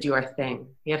just have to do our thing.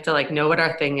 We have to know what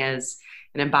our thing is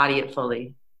and embody it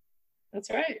fully. That's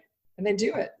right. And then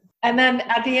do it. And then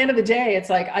at the end of the day, it's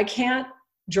like, I can't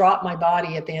drop my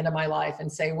body at the end of my life and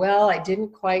say, well, I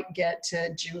didn't quite get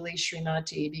to Julie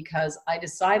Srimati because I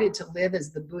decided to live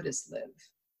as the Buddhists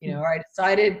live, or I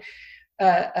decided,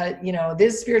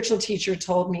 this spiritual teacher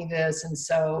told me this, and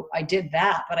so I did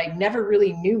that, but I never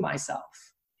really knew myself.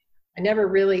 I never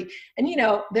really, and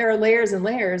there are layers and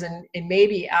layers, and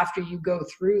maybe after you go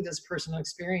through this personal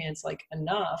experience,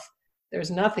 enough,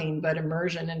 there's nothing but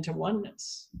immersion into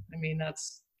oneness. I mean,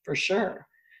 that's for sure.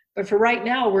 But for right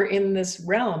now, we're in this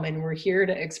realm, and we're here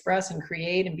to express and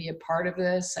create and be a part of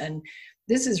this. And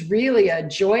this is really a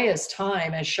joyous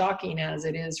time, as shocking as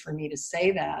it is for me to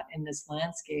say that in this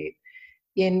landscape.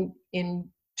 In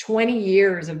 20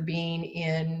 years of being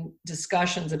in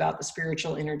discussions about the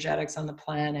spiritual energetics on the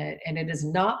planet, and it has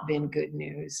not been good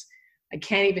news. I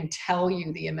can't even tell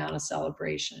you the amount of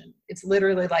celebration. It's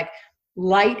literally like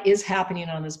light is happening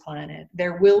on this planet.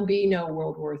 There will be no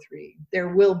World War III.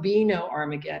 There will be no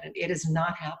Armageddon. It is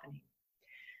not happening.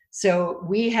 So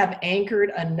we have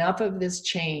anchored enough of this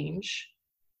change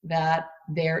that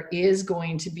there is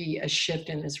going to be a shift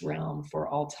in this realm for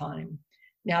all time.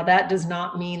 Now, that does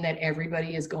not mean that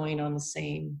everybody is going on the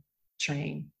same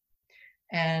train.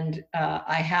 And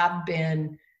I have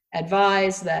been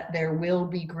advised that there will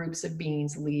be groups of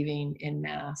beings leaving en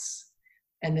masse.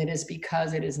 And that is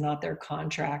because it is not their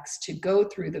contracts to go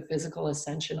through the physical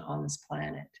ascension on this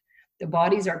planet. The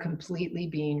bodies are completely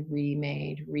being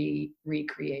remade,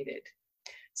 recreated.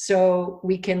 So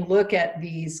we can look at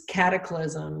these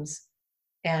cataclysms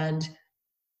and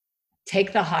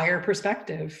take the higher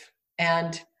perspective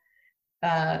and,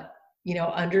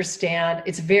 understand.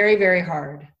 It's very, very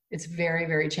hard. It's very,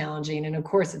 very challenging. And of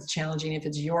course it's challenging if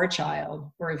it's your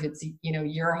child, or if it's,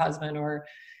 your husband, or,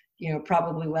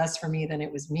 probably less for me than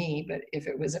it was me, but if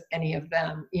it was any of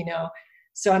them,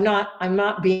 so I'm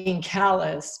not being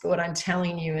callous, but what I'm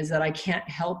telling you is that I can't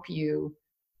help you.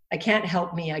 I can't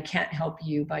help me. I can't help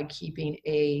you by keeping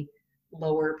a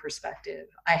lower perspective.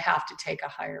 I have to take a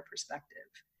higher perspective.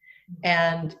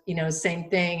 And, same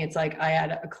thing. It's like I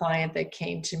had a client that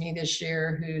came to me this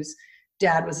year whose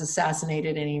dad was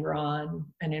assassinated in Iran,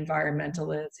 an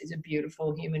environmentalist. He's a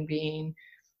beautiful human being.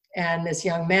 And this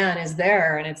young man is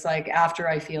there. And it's like, after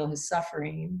I feel his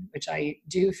suffering, which I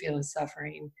do feel his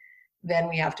suffering, then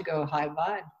we have to go high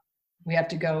vibe. We have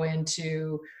to go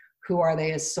into who are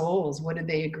they as souls? What did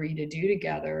they agree to do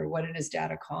together? What did his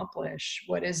dad accomplish?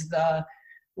 What is the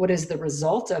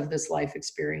result of this life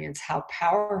experience? How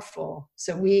powerful.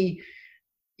 So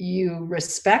you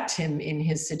respect him in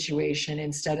his situation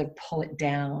instead of pull it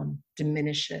down,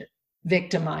 diminish it,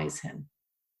 victimize him.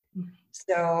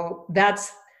 So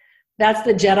that's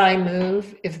the Jedi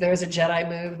move. If there's a Jedi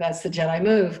move, that's the Jedi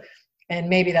move. And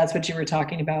maybe that's what you were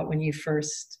talking about when you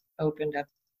first opened up.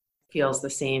 Feels the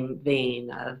same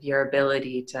vein of your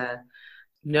ability to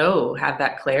have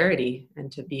that clarity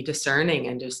and to be discerning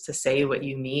and just to say what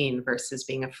you mean versus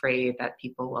being afraid that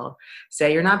people will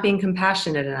say you're not being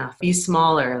compassionate enough. Be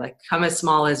smaller, come as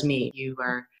small as me. You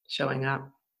are showing up,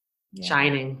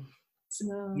 shining. It's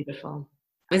beautiful.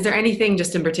 Is there anything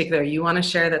just in particular you want to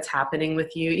share that's happening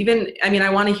with you? Even, I mean, I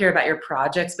want to hear about your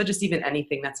projects, but just even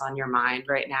anything that's on your mind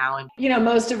right now. And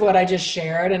Most of what I just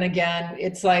shared. And again,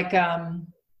 it's like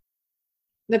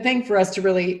the thing for us to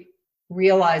really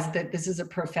realize that this is a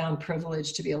profound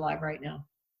privilege to be alive right now,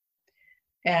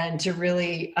 and to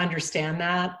really understand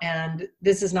that. And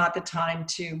this is not the time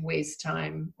to waste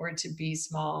time or to be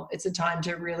small. It's a time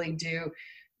to really do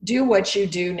what you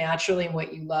do naturally and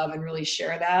what you love, and really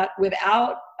share that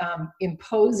without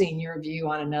imposing your view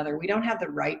on another. We don't have the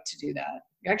right to do that.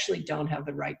 You actually don't have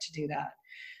the right to do that.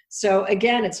 So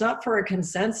again, it's not for a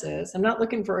consensus. I'm not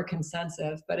looking for a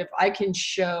consensus, but if I can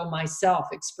show myself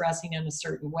expressing in a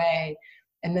certain way,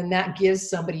 and then that gives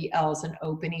somebody else an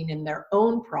opening in their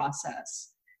own process,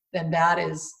 then that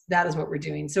is what we're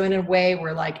doing. So in a way,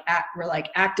 we're like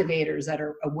activators that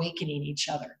are awakening each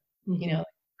other,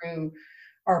 through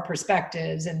our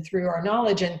perspectives and through our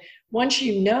knowledge. And once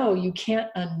you know, you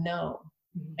can't unknow.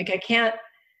 Like I can't,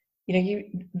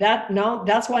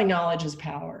 that's why knowledge is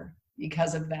power,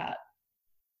 because of that.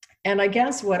 And I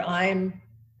guess what I'm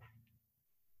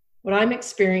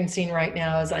experiencing right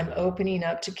now is I'm opening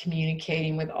up to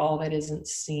communicating with all that isn't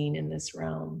seen in this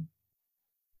realm.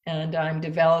 And I'm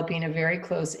developing a very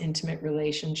close, intimate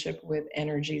relationship with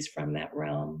energies from that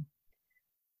realm.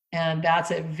 And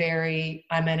that's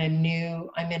I'm in a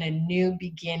new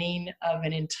beginning of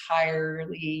an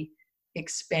entirely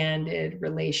expanded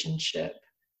relationship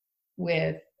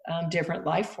with different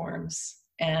life forms.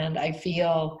 And I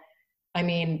feel,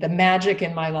 the magic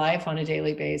in my life on a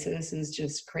daily basis is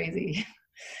just crazy.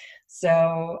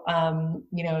 So,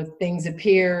 things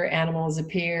appear, animals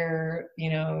appear,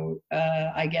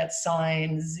 I get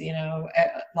signs,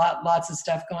 lots of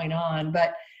stuff going on.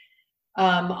 But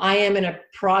I am in a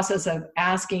process of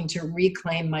asking to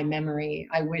reclaim my memory.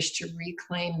 I wish to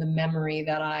reclaim the memory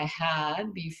that I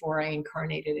had before I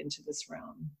incarnated into this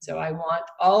realm. So I want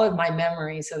all of my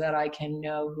memory so that I can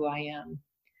know who I am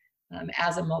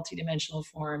as a multidimensional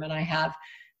form. And I have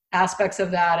aspects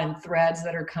of that and threads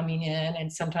that are coming in.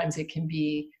 And sometimes it can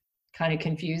be kind of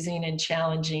confusing and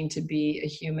challenging to be a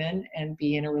human and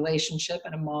be in a relationship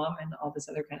and a mom and all this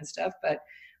other kind of stuff. But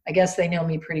I guess they know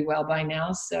me pretty well by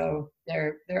now, so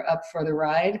they're up for the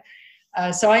ride.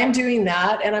 So I am doing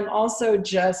that, and I'm also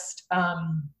just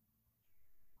I'm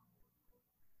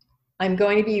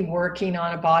going to be working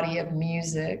on a body of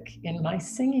music in my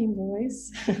singing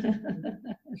voice.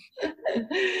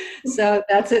 So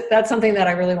that's it. That's something that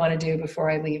I really want to do before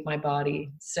I leave my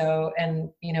body. So, and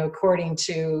according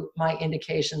to my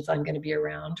indications, I'm going to be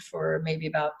around for maybe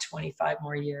about 25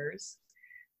 more years,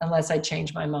 unless I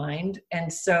change my mind.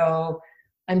 And so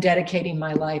I'm dedicating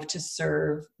my life to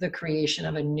serve the creation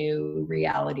of a new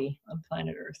reality on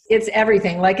planet Earth. It's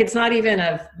everything. Like, it's not even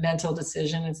a mental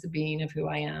decision. It's the being of who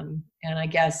I am. And I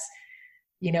guess,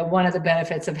 one of the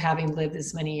benefits of having lived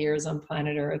this many years on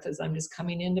planet Earth is I'm just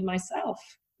coming into myself.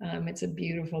 It's a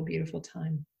beautiful, beautiful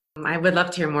time. I would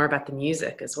love to hear more about the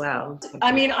music as well.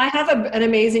 I have an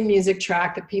amazing music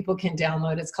track that people can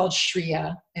download. It's called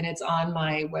Shriya, and it's on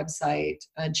my website,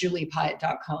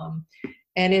 juliepiatt.com.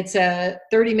 And it's a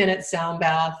 30-minute sound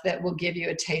bath that will give you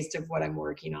a taste of what I'm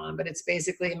working on. But it's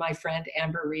basically my friend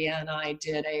Amber Rhea and I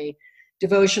did a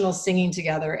devotional singing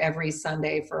together every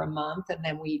Sunday for a month. And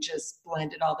then we just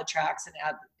blended all the tracks,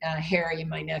 and Harry,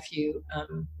 my nephew,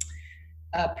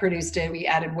 produced it. We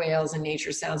added whales and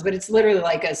nature sounds, but it's literally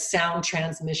like a sound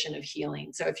transmission of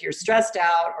healing. So if you're stressed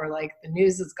out or like the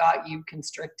news has got you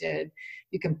constricted,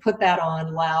 you can put that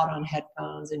on loud on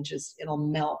headphones and it'll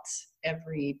melt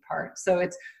every part. So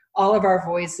it's all of our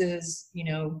voices,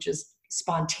 just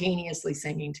spontaneously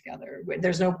singing together.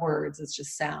 There's no words, it's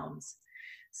just sounds.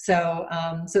 So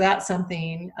that's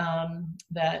something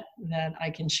that I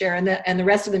can share. And the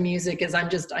rest of the music is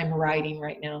I'm writing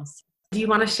right now. Do you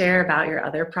want to share about your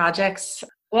other projects?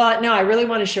 Well, no, I really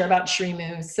want to share about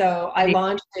Shrimu. So I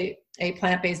launched a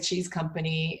plant-based cheese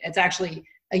company. It's actually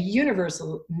a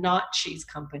universal not cheese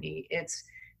company. It's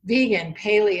vegan,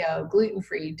 paleo,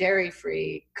 gluten-free,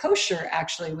 dairy-free, kosher.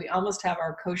 Actually, we almost have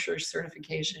our kosher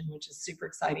certification, which is super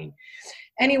exciting.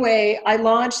 Anyway, I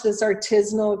launched this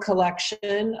artisanal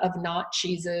collection of not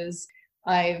cheeses.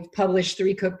 I've published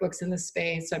 3 cookbooks in the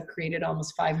space. I've created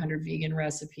almost 500 vegan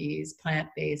recipes,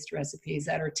 plant-based recipes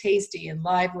that are tasty and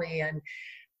lively and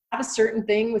have a certain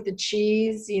thing with the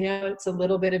cheese. It's a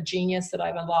little bit of genius that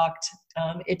I've unlocked.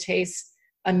 It tastes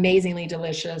amazingly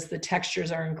delicious. The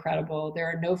textures are incredible. There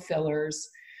are no fillers.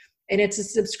 And it's a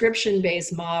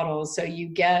subscription-based model. So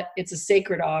it's a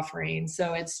sacred offering.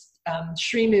 So it's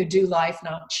Shrimu, do life,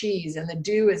 not cheese. And the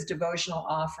do is devotional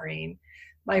offering.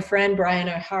 My friend Brian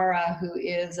O'Hara, who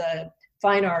is a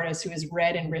fine artist who has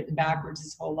read and written backwards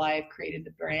his whole life, created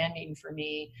the branding for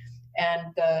me.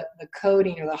 And the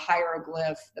coding or the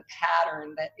hieroglyph, the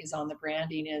pattern that is on the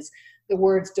branding is the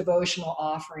words devotional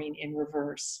offering in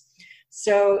reverse.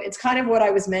 So it's kind of what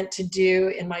I was meant to do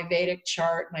in my Vedic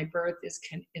chart. My birth is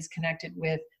connected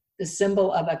with the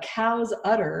symbol of a cow's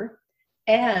udder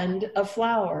and a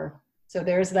flower. So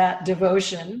there's that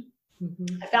devotion.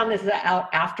 I found this out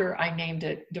after I named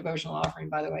it devotional offering,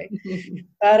 by the way.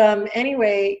 But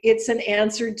anyway, it's an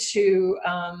answer to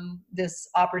this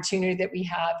opportunity that we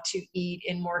have to eat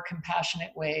in more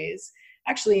compassionate ways,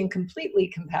 actually in completely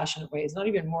compassionate ways, not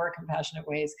even more compassionate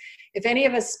ways. If any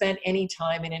of us spent any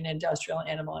time in an industrial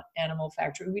animal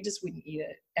factory, we just wouldn't eat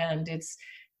it. And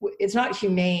it's not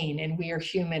humane, and we are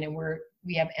human, and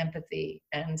we have empathy.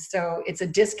 And so it's a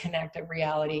disconnect of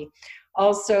reality.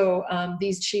 Also,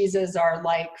 these cheeses are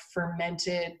like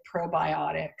fermented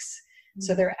probiotics.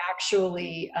 So they're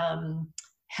actually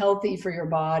healthy for your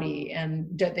body, and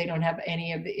they don't have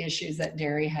any of the issues that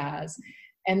dairy has.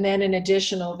 And then in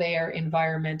additional, they are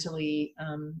environmentally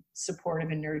supportive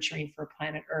and nurturing for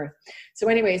planet Earth. So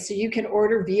anyway, so you can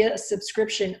order via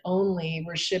subscription only.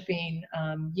 We're shipping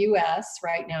US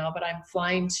right now, but I'm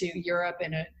flying to Europe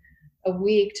in a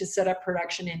week to set up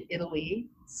production in Italy.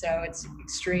 So it's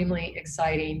extremely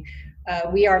exciting.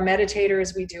 We are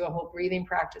meditators. We do a whole breathing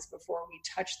practice before we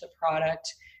touch the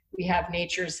product. We have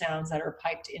nature sounds that are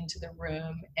piped into the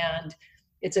room, and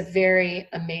it's a very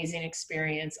amazing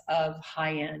experience of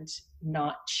high-end,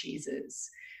 not cheeses.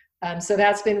 So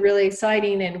that's been really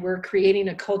exciting, and we're creating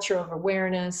a culture of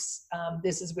awareness.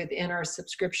 This is within our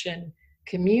subscription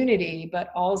community, but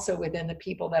also within the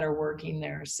people that are working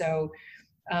there. So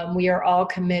we are all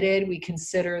committed. We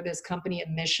consider this company a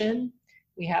mission.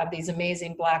 We have these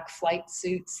amazing black flight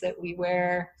suits that we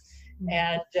wear.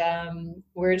 And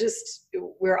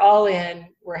we're all in.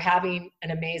 We're having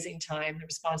an amazing time. The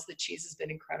response to the cheese has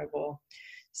been incredible.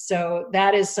 So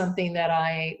that is something that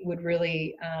I would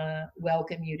really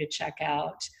welcome you to check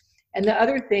out. And the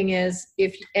other thing is,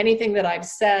 if anything that I've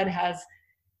said has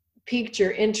piqued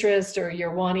your interest, or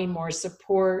you're wanting more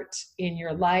support in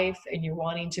your life and you're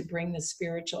wanting to bring the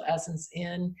spiritual essence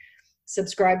in,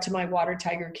 subscribe to my Water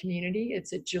Tiger community.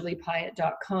 It's at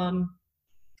juliepiatt.com.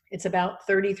 It's about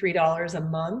 $33 a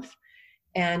month.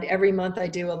 And every month I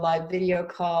do a live video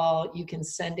call. You can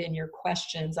send in your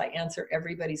questions. I answer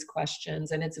everybody's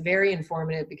questions. And it's very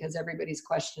informative because everybody's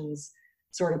questions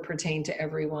sort of pertain to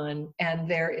everyone. And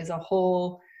there is a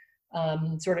whole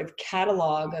sort of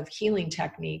catalog of healing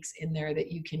techniques in there that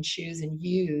you can choose and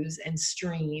use and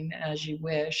stream as you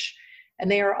wish. And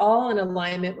they are all in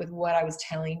alignment with what I was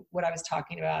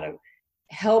talking about, of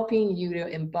helping you to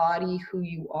embody who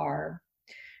you are.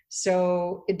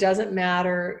 So it doesn't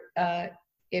matter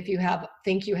if you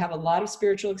think you have a lot of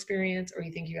spiritual experience, or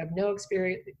you think you have no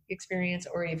experience,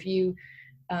 or if you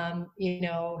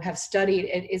have studied,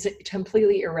 it is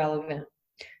completely irrelevant.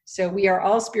 So we are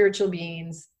all spiritual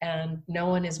beings, and no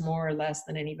one is more or less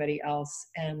than anybody else.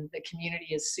 And the community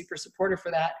is super supportive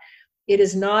for that. It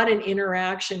is not an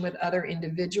interaction with other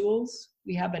individuals.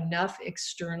 We have enough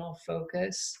external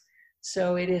focus.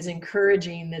 So it is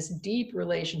encouraging this deep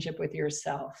relationship with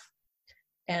yourself.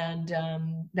 And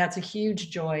that's a huge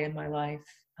joy in my life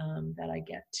that I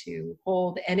get to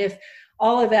hold. And if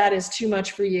all of that is too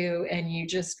much for you and you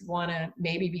just want to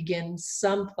maybe begin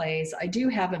someplace, I do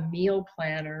have a meal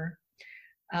planner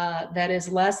that is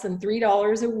less than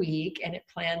 $3 a week, and it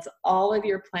plans all of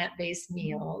your plant-based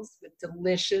meals with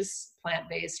delicious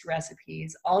plant-based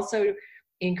recipes, also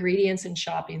ingredients and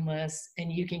shopping lists.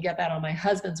 And you can get that on my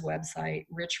husband's website,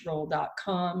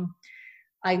 richroll.com.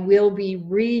 I will be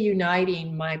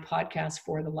reuniting my podcast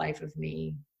For the Life of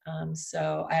Me.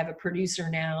 So I have a producer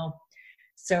now.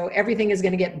 So everything is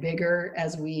going to get bigger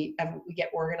as we get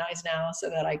organized now, so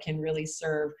that I can really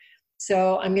serve.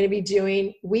 So I'm going to be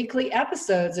doing weekly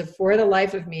episodes of For the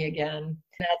Life of Me again.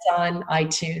 That's on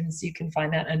iTunes. You can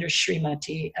find that under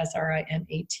Srimati, Srimati.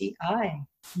 I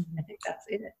think that's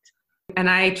it. And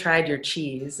I tried your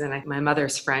cheese, and my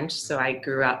mother's French, so I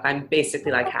grew up, I'm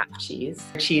basically like half cheese.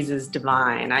 Cheese is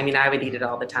divine. I mean, I would eat it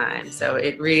all the time. So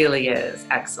it really is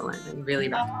excellent, and really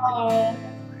recommend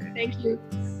it. Thank you.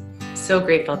 So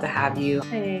grateful to have you.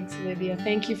 Thanks, Olivia.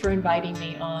 Thank you for inviting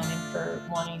me on and for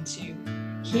wanting to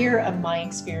hear of my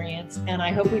experience. And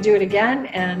I hope we do it again,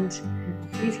 and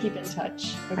please keep in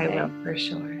touch. Okay? I will, for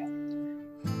sure.